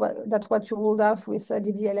it's less than what you would have with a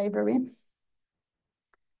DDA library.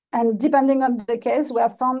 And depending on the case, we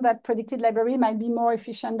have found that predicted library might be more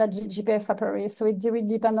efficient than GPF library. So it will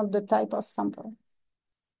depend on the type of sample.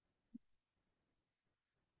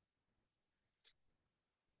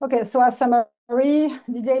 Okay, so as summary,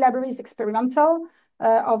 DDA library is experimental,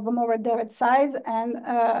 of more moderate size, and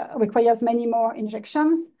requires many more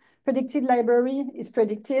injections. Predicted library is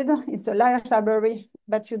predicted. It's a large library,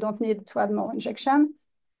 but you don't need to add more injection.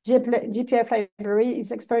 GPF library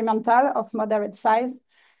is experimental of moderate size,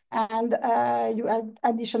 and you add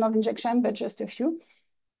additional injection, but just a few.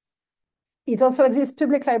 It also exists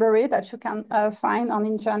public library that you can find on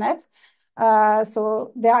internet.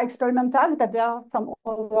 So they are experimental, but they are from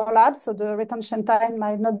other labs. So the retention time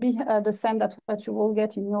might not be the same that what you will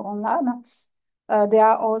get in your own lab. They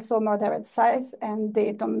are also moderate size, and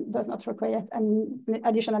they does not require any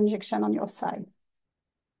additional injection on your side.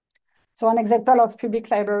 So an example of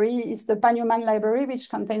public library is the Pan-Human library, which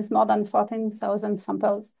contains more than 14,000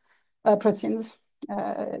 samples, proteins.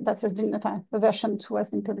 That has been, version 2 has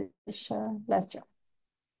been published last year.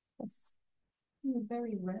 Yes.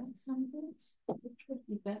 Very rare samples, which would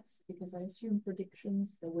be best, because I assume predictions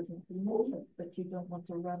there wouldn't be more, but you don't want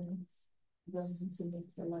to run them to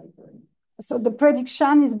make the library. So the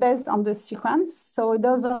prediction is based on the sequence. So it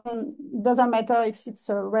doesn't matter if it's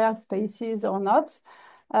a rare species or not.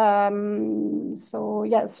 So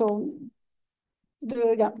yeah, so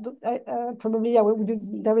probably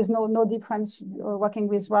there is no difference working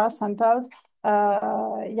with rare samples.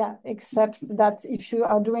 Except that if you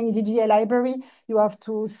are doing DGA library, you have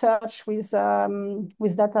to search with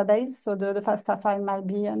database. So the FASTA file might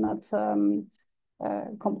be not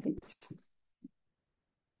complete.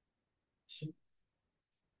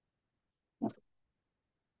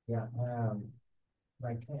 Yeah,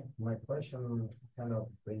 my question kind of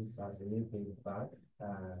brings us a little bit back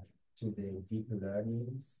to the deep learning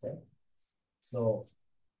step. So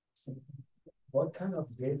what kind of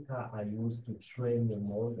data are used to train the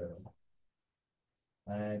model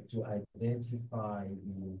to identify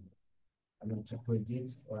to predict,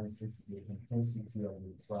 for instance, the intensity of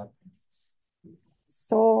the fragments?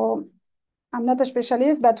 So I'm not a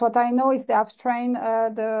specialist, but what I know is they have trained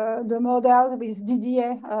the model with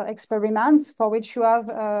DDA experiments, for which you have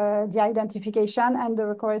the identification and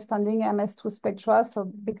the corresponding MS2 spectra. So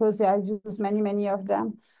because they have used many of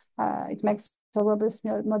them, it makes a robust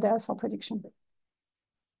model for prediction.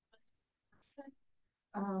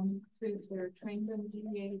 So if they're trained on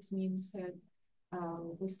DDA, it means that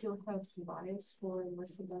we still have bias for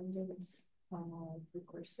less abundant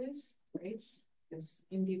precursors, right? Because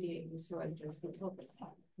in DDA, we saw just the top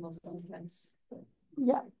most events.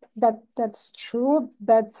 Yeah, that's true,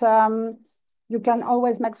 but you can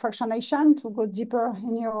always make fractionation to go deeper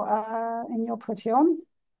in your proteome.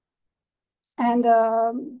 And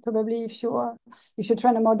probably if you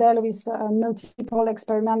train a model with multiple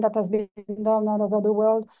experiments that has been done all over the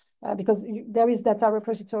world, because there is data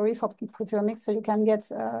repository for proteomics, so you can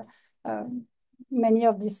get many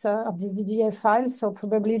of these DDA files. So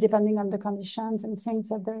probably depending on the conditions and things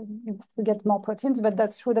that you get more proteins, but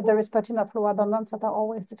that's true that there is protein of low abundance that are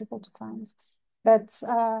always difficult to find. But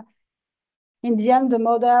in the end, the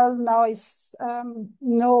model now is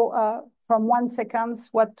know from 1 second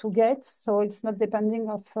what to get. So it's not depending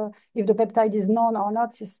of if the peptide is known or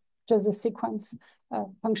not, it's just the sequence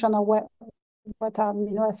function of what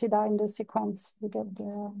amino acid are in the sequence. You get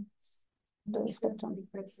the spectrum.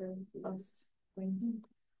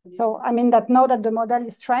 So I mean that now that the model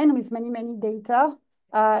is trained with many data,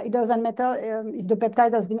 it doesn't matter if the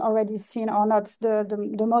peptide has been already seen or not.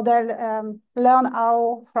 The model learn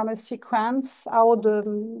how from a sequence how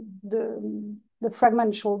the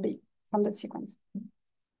fragment should be from the sequence.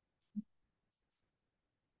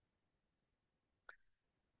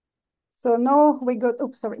 So now we go.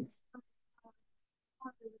 Oops, sorry.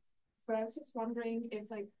 But I was just wondering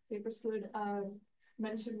if like papers could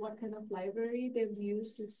mention what kind of library they've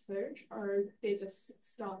used to search, or they just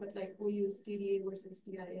stop at like we use DDA versus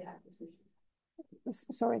DIA acquisition.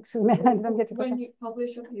 Sorry, excuse me, I didn't get your question. When you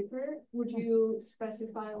publish a paper, would you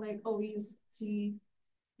specify like, oh, we use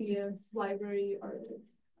GPF library or?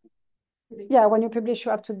 Yeah, when you publish,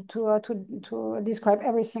 you have to describe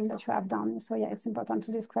everything that you have done. So yeah, it's important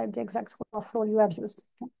to describe the exact workflow you have used.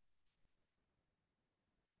 Okay.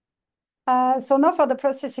 So now for the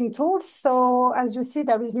processing tools. So as you see,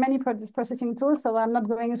 there is many processing tools. So I'm not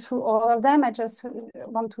going through all of them. I just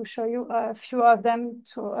want to show you a few of them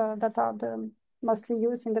that are the mostly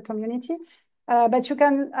used in the community. But you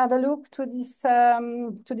can have a look to this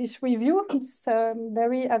review. It's a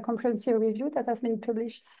very comprehensive review that has been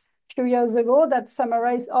published a few years ago that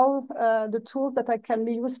summarized all the tools that can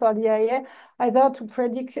be used for the IA, either to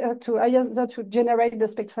predict, either to generate the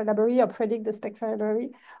spectral library or predict the spectral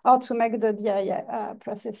library, or to make the DIA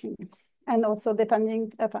processing. And also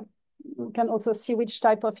depending, you can also see which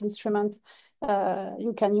type of instrument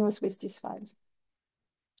you can use with these files,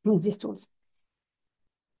 with these tools.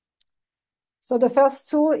 So the first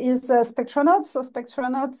tool is Spectronaut. So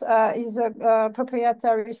Spectronaut is a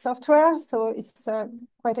proprietary software. So it's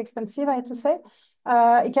quite expensive, I have to say.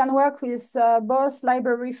 It can work with both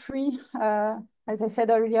library-free, as I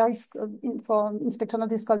said earlier, in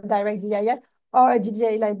Spectronaut it's called direct DIA, or a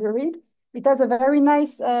DDA library. It has a very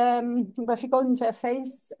nice graphical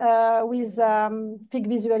interface with peak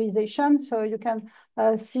visualization. So you can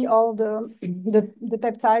see all the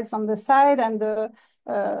peptides on the side and the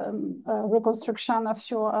reconstruction of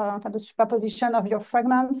your, the superposition of your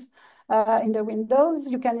fragments in the windows.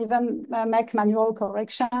 You can even make manual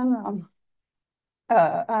correction.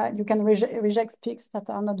 You can reject peaks that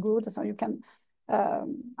are not good. So you can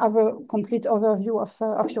have a complete overview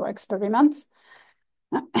of your experiment.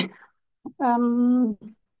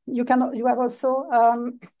 You have also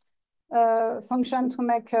function to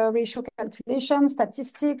make ratio calculations,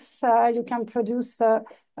 statistics. You can produce a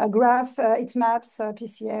graph, heat maps,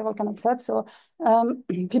 PCA, all kind of plots. So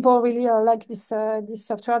people really like this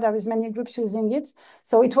software. There is many groups using it.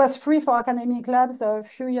 So it was free for academic labs a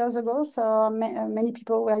few years ago. So many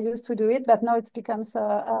people were used to do it, but now it becomes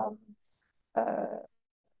but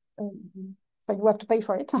you have to pay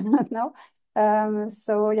for it now.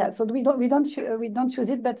 So yeah, so we don't use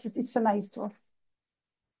it, but it's a nice tool.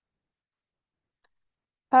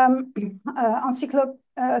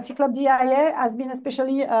 Cyclop DIA has been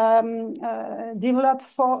especially developed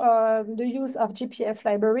for the use of GPF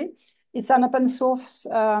library. It's an open source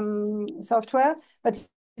software, but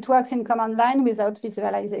it works in command line without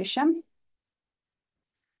visualization.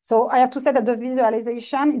 So I have to say that the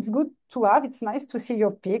visualization is good to have. It's nice to see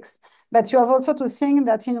your peaks, but you have also to think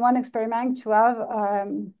that in one experiment, you have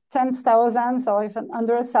tens of thousands or even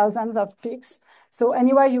hundreds of thousands of peaks. So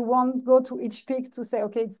anyway, you won't go to each peak to say,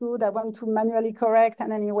 okay, it's good, I want to manually correct.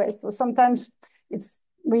 And anyway, so sometimes it's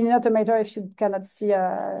really not a matter if you cannot see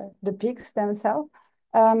the peaks themselves.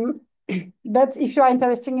 But if you are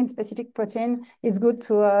interested in specific protein, it's good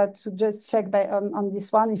to just check on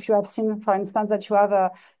this one. If you have seen, for instance, that you have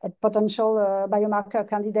a potential biomarker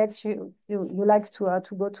candidates, you like to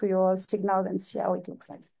go to your signal and see how it looks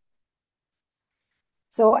like.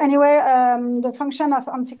 So anyway, the function of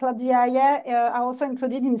Cyclop DIA are also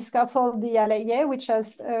included in Scaffold DIA, which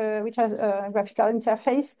has a graphical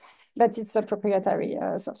interface, but it's a proprietary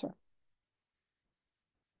software.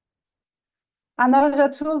 Another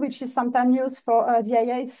tool which is sometimes used for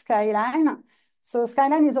DIA is Skyline. So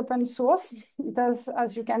Skyline is open source. It has,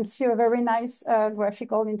 as you can see, a very nice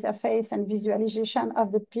graphical interface and visualization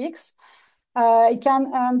of the peaks. It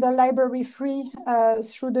can handle library free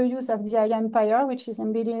through the use of DIA Empire, which is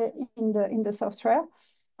embedded in the software,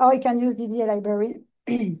 or it can use DDA library.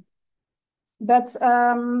 But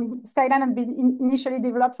Skyline had been initially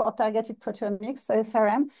developed for targeted proteomics, so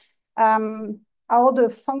SRM. How the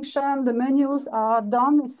function, the menus are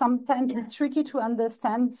done is sometimes tricky to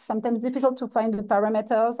understand, sometimes difficult to find the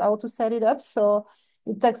parameters, how to set it up. So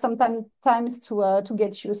it takes some time to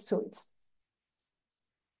get used to it.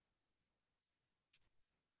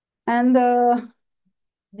 And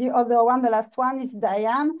the other one, the last one, is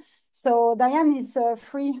Diane. So Diane is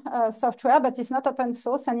free software, but it's not open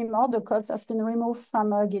source anymore. The codes has been removed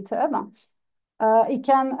from GitHub. It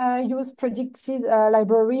can use predicted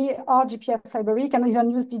library or GPF library. It can even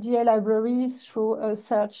use DDA library through a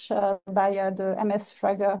search by the MS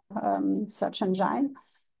Fragger search engine.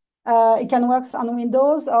 It can work on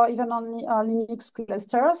Windows or even on Linux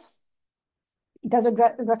clusters. It has a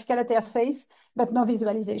graphical interface, but no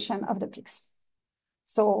visualization of the peaks.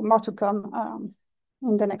 So more to come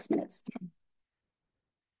in the next minutes.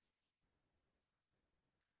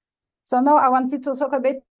 So now I wanted to talk a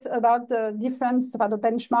bit about the difference, about the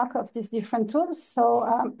benchmark of these different tools. So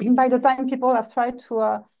by the time people have tried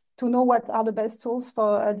to know what are the best tools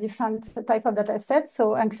for a different type of data sets,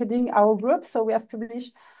 so including our group. So we have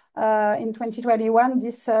published in 2021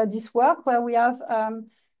 this work where we have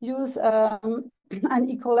used an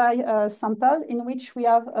E. coli sample in which we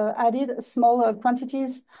have added small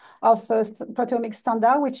quantities of proteomic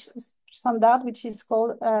standard, which is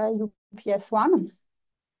called UPS1.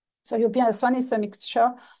 So UPS1 is a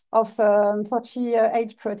mixture of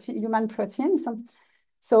 48 human proteins.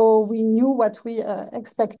 So we knew what we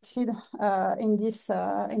expected in these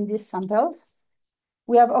samples.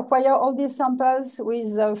 We have acquired all these samples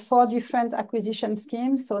with 4 different acquisition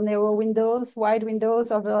schemes. So narrow windows, wide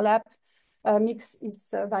windows, overlap, mix,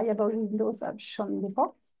 it's variable windows I've shown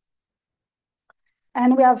before.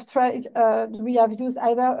 And we have used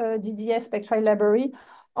either a DDA spectral library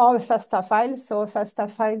or a FASTA file. So a FASTA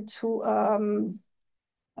file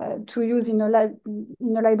to use in a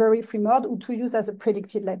library free mode or to use as a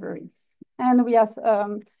predicted library. And we have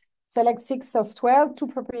select 6 software, 2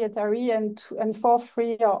 proprietary and 4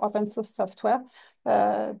 free or open source software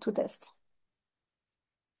to test.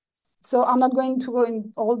 So I'm not going to go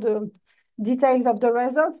in all the details of the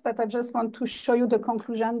results, but I just want to show you the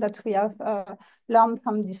conclusion that we have learned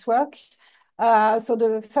from this work. So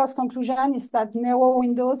the first conclusion is that narrow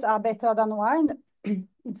windows are better than wide.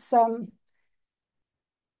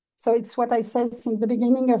 So it's what I said since the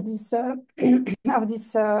beginning of this talk,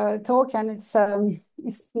 and it's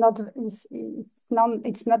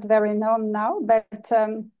not very known now. But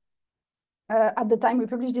at the time we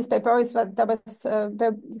published this paper, there was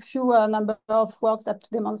very few number of work that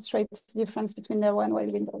demonstrate the difference between narrow and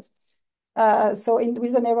wide windows. So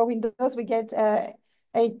with the narrow windows, we get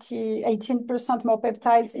 18% more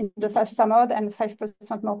peptides in the FASTA mode and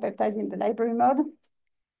 5% more peptides in the library mode.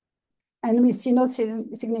 And we see no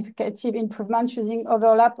significant improvement using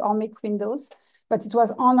overlap or mixed windows, but it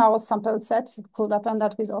was on our sample set. It could happen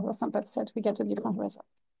that with other sample set, we get a different result.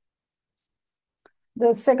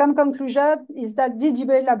 The second conclusion is that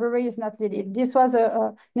DDA library is not needed. This was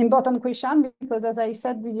an important question because, as I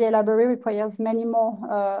said, DDA library requires many more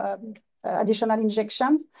additional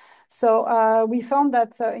injections. So we found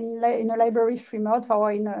that in a library free mode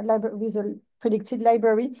or in a library with a predicted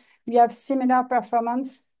library, we have similar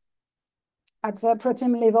performance at the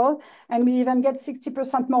protein level, and we even get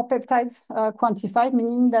 60% more peptides quantified,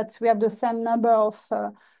 meaning that we have the same number of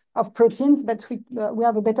proteins, but we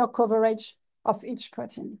have a better coverage of each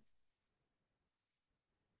protein.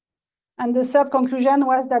 And the third conclusion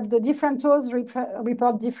was that the different tools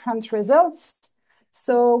report different results.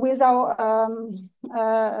 So with our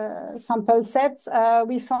sample sets,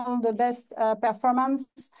 we found the best performance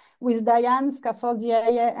with Diane, Scaffold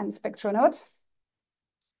DIA, and Spectronaut.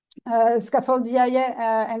 Scaffold DIA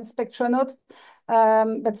and Spectronaut,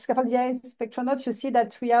 but Scaffold DIA and Spectronaut, you see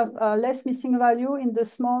that we have less missing value in the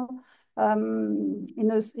small, when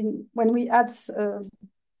we add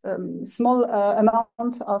small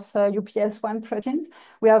amount of UPS1 proteins,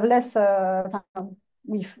 we have less,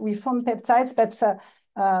 we found peptides, but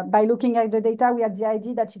by looking at the data, we had the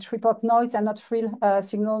idea that it reports noise and not real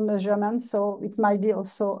signal measurements, so it might be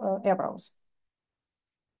also errors.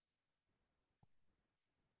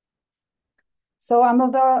 So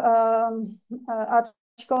another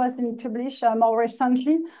article has been published more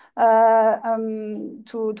recently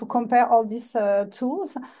to compare all these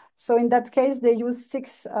tools. So in that case, they use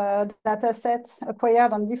 6 data sets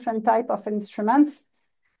acquired on different type of instruments.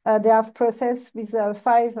 They have processed with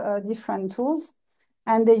 5 different tools,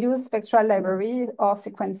 and they use spectral library or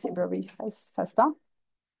sequence library FASTA.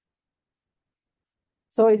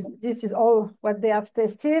 So this is all what they have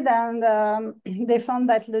tested, and they found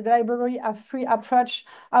that the library-free approach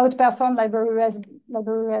outperformed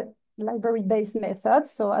library-based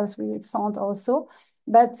methods, so as we found also.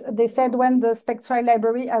 But they said when the spectral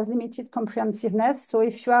library has limited comprehensiveness, so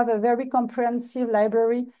if you have a very comprehensive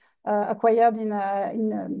library acquired in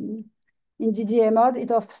DDA mode,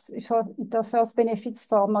 it offers benefits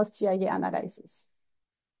for most TIA analysis.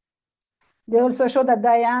 They also show that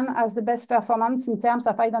Diane has the best performance in terms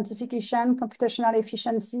of identification, computational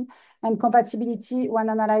efficiency, and compatibility when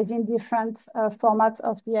analyzing different formats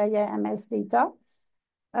of DIA-MS data.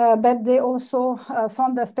 But they also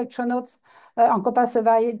found that Spectronaut encompass a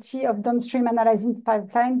variety of downstream analysis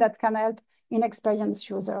pipeline that can help inexperienced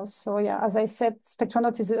users. So yeah, as I said,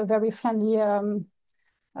 Spectronaut is a very friendly,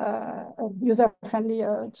 user-friendly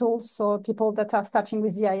tool. So people that are starting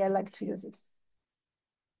with DIA like to use it.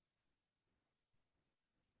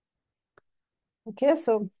 Okay,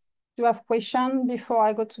 so do you have questions before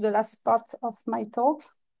I go to the last part of my talk?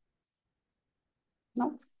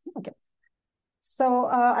 No? Okay. So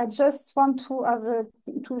I just want to have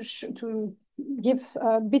to give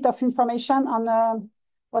a bit of information on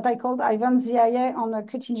what I called Ivan's DIA on a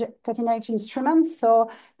cutting-edge instruments. So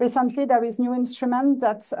recently there is new instrument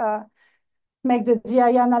that make the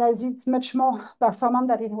DIA analysis much more performant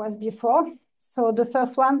than it was before. So the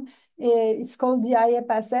first one is called DIA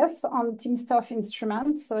PASF on timsTOF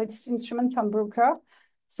instrument. So it's instrument from Bruker.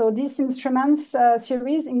 So this instruments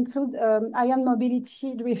series include ion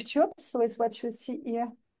mobility drift tube. So it's what you see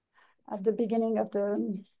here at the beginning of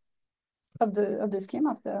the scheme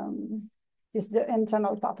of this the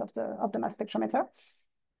internal part of the mass spectrometer.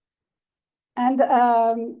 And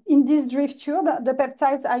in this drift tube, the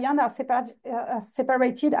peptides ion are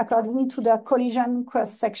separated according to the collision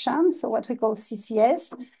cross-section, so what we call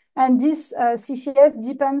CCS. And this CCS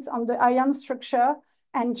depends on the ion structure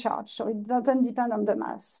and charge, so it doesn't depend on the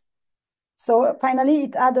mass. So finally,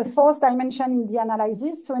 it adds a fourth dimension in the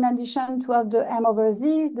analysis. So in addition to have the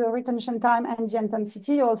M/Z, the retention time, and the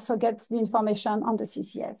intensity, you also get the information on the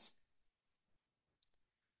CCS.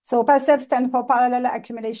 So PASF stands for parallel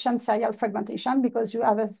accumulation serial fragmentation because you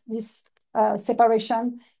have this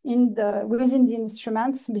separation within the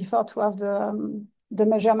instrument before to have the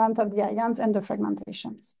measurement of the ions and the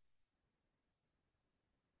fragmentations.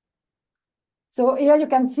 So here you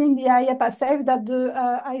can see in the IA PASF that the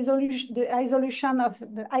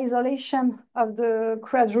isolation of the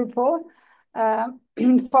quadruple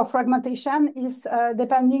for fragmentation is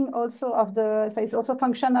depending also of so it's also a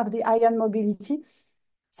function of the ion mobility.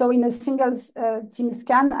 So in a single team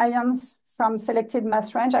scan, ions from selected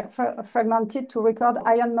mass range are fragmented to record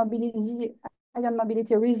ion mobility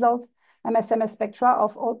result MSMS spectra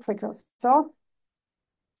of all precursors.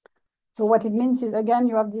 So what it means is, again,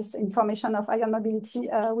 you have this information of ion mobility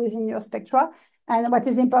within your spectra. And what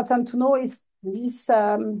is important to know is this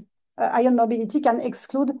ion mobility can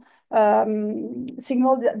exclude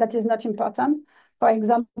signal that is not important. For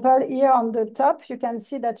example, here on the top, you can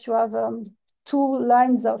see that you have two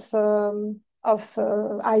lines of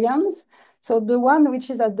ions. So the one which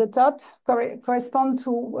is at the top correspond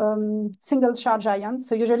to single charge ions.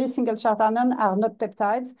 So usually single charge ions are not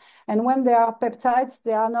peptides. And when they are peptides,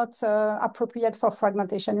 they are not appropriate for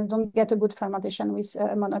fragmentation. You don't get a good fragmentation with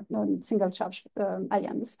single charge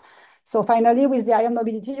ions. So finally, with the ion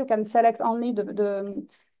mobility, you can select only the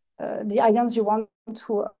ions you want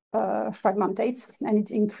to fragmentate,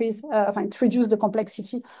 and it reduces the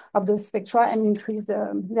complexity of the spectra and increase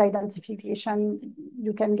the identification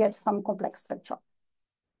you can get from complex spectra.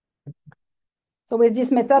 So with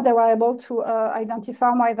this method, they were able to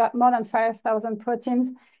identify more than 5,000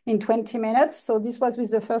 proteins in 20 minutes. So this was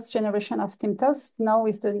with the first generation of timsTOF. Now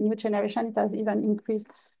with the new generation, it has even increased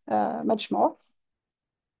much more.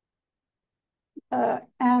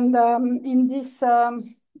 In this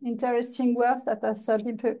interesting work that has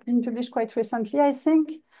been published quite recently, I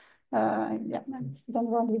think. Yeah, I don't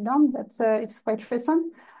write it down, but it's quite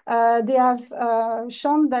recent. They have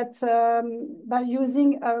shown that by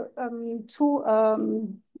using two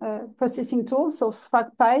processing tools, so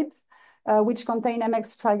FragPipe, which contain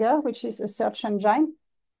MX Fragger, which is a search engine,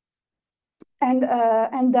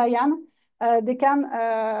 and Diane, they can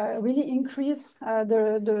really increase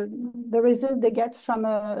the result they get from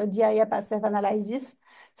a DIA PASF analysis.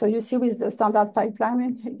 So you see with the standard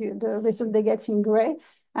pipeline, the result they get in gray,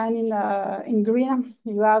 and in green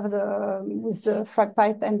you have with the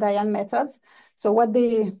FragPipe and Diane methods. So what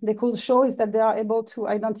they could show is that they are able to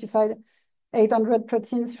identify 800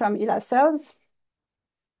 proteins from HeLa cells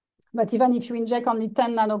But even if you inject only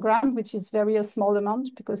 10 nanograms, which is very a small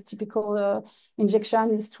amount, because typical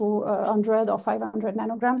injection is 200 or 500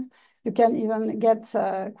 nanograms, you can even get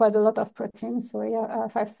quite a lot of protein. So yeah,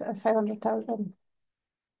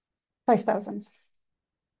 5,000.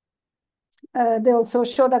 They also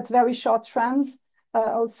show that very short strands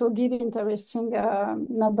also give interesting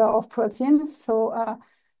number of proteins. So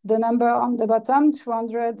the number on the bottom,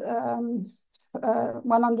 200,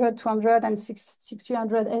 100, 200, and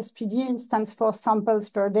 600 SPD stands for samples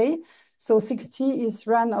per day. So 60 is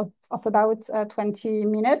run of about 20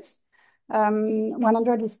 minutes.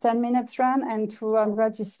 100 is 10 minutes run, and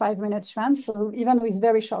 200 is 5 minutes run. So even with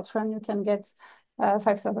very short run, you can get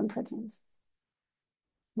 5,000 proteins.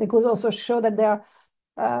 They could also show that their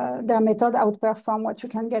method outperform what you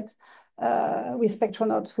can get with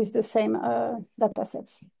Spectronaut with the same data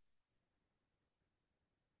sets.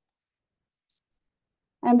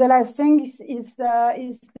 And the last thing is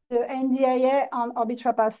the NDIA on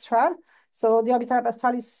Orbitrap Astral. So the Orbitrap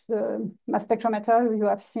Astral is the mass spectrometer you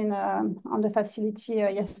have seen on the facility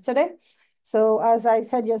yesterday. So as I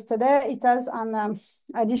said yesterday, it has an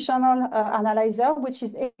additional analyzer, which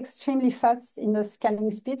is extremely fast in the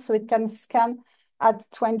scanning speed. So it can scan at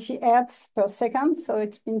 20 hertz per second. So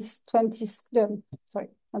it means 200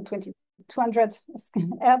 hertz,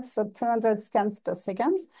 so 200 scans per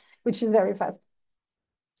second, which is very fast.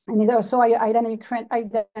 And it also a dynamic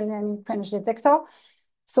range detector.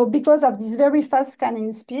 So because of this very fast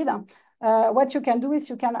scanning speed, what you can do is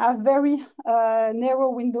you can have very narrow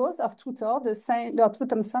windows of 2 Tor, the same, or 2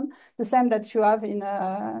 Thomson, the same that you have in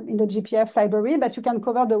the GPF library, but you can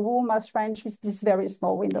cover the whole mass range with these very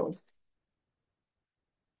small windows.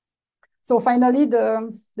 So finally,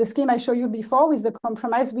 the scheme I showed you before with the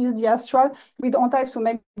compromise with the Astral, we don't have to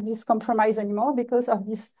make this compromise anymore because of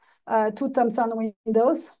this 2 Thomson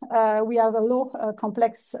windows. We have a low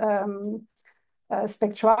complex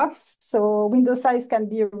spectra. So window size can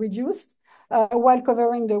be reduced while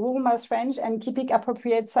covering the whole mass range and keeping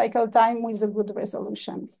appropriate cycle time with a good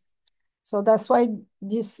resolution. So that's why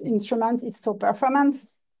this instrument is so performant.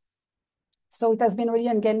 So it has been really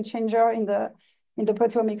a game changer in the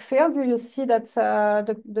proteomic field. You see that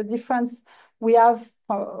the difference we have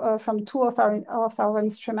from 2 of our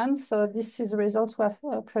instruments. So this is a result we have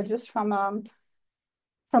produced from our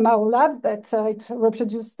lab that it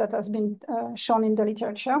reproduced that has been shown in the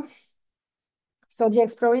literature. So the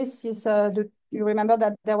Exploris is you remember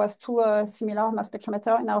that there was 2 similar mass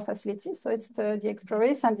spectrometer in our facility. So it's the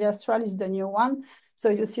Exploris, and the Astral is the new one. So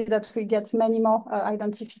you see that we get many more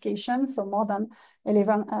identifications, so more than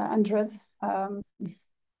 1,100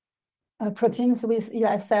 proteins with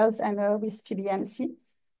ELI cells and with PBMC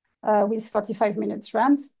with 45 minutes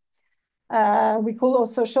runs. We could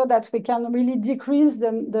also show that we can really decrease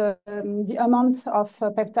the amount of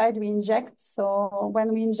peptide we inject. So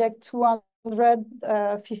when we inject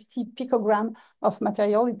 250 picogram of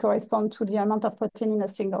material, it corresponds to the amount of protein in a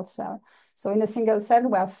single cell. So in a single cell,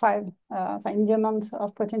 we have 5, in the amount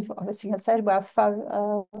of protein for a single cell, we have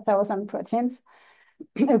 5,000 proteins.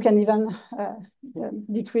 You can even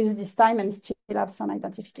decrease this time and still have some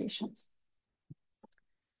identifications.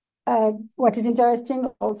 What is interesting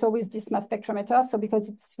also with this mass spectrometer, so because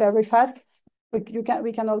it's very fast, we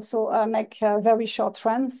can also make very short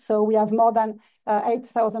runs. So we have more than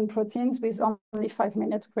 8,000 proteins with only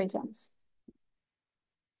 5-minute gradients.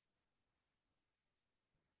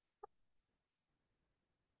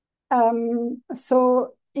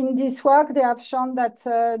 So in this work, they have shown that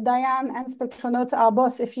Diane and Spectronaut are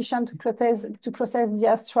both efficient to process the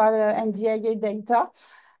Astral NDIA data.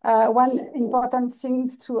 One important thing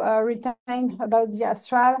to retain about the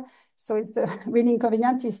Astral, so it's really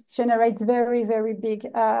inconvenient, is generate very, very big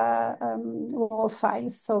raw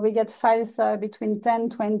files. So we get files between 10,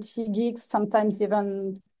 20 gigs, sometimes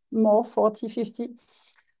even more, 40, 50.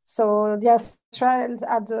 So the Astral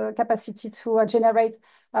had the capacity to generate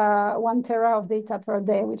 1 tera of data per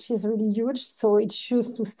day, which is really huge. So it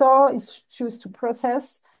chooses to store, it chooses to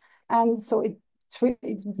process, and so it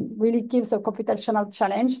really gives a computational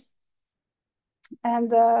challenge.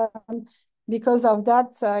 And because of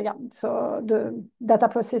that, so the data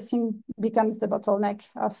processing becomes the bottleneck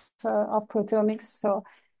of proteomics. So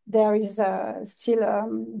there is still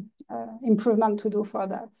improvement to do for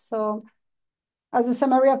that. So as a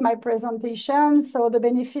summary of my presentation, so the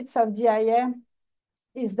benefits of DIA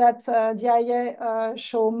is that DIA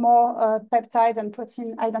show more peptide and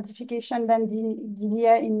protein identification than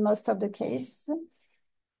DDA in most of the cases.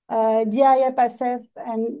 DIA passive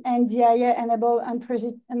and DIA enable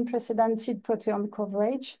unprecedented proteome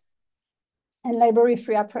coverage, and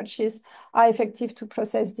library-free approaches are effective to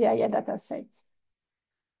process DIA datasets.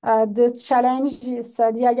 The challenge is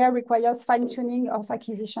DIA requires fine-tuning of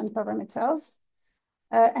acquisition parameters.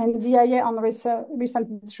 And DIA on recent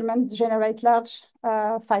instruments generate large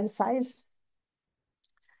file size.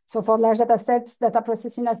 So for large data sets, data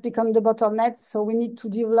processing has become the bottleneck. So we need to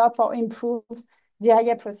develop or improve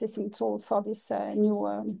DIA processing tool for this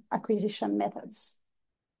new acquisition methods.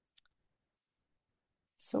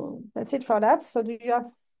 So that's it for that. So do you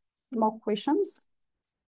have more questions?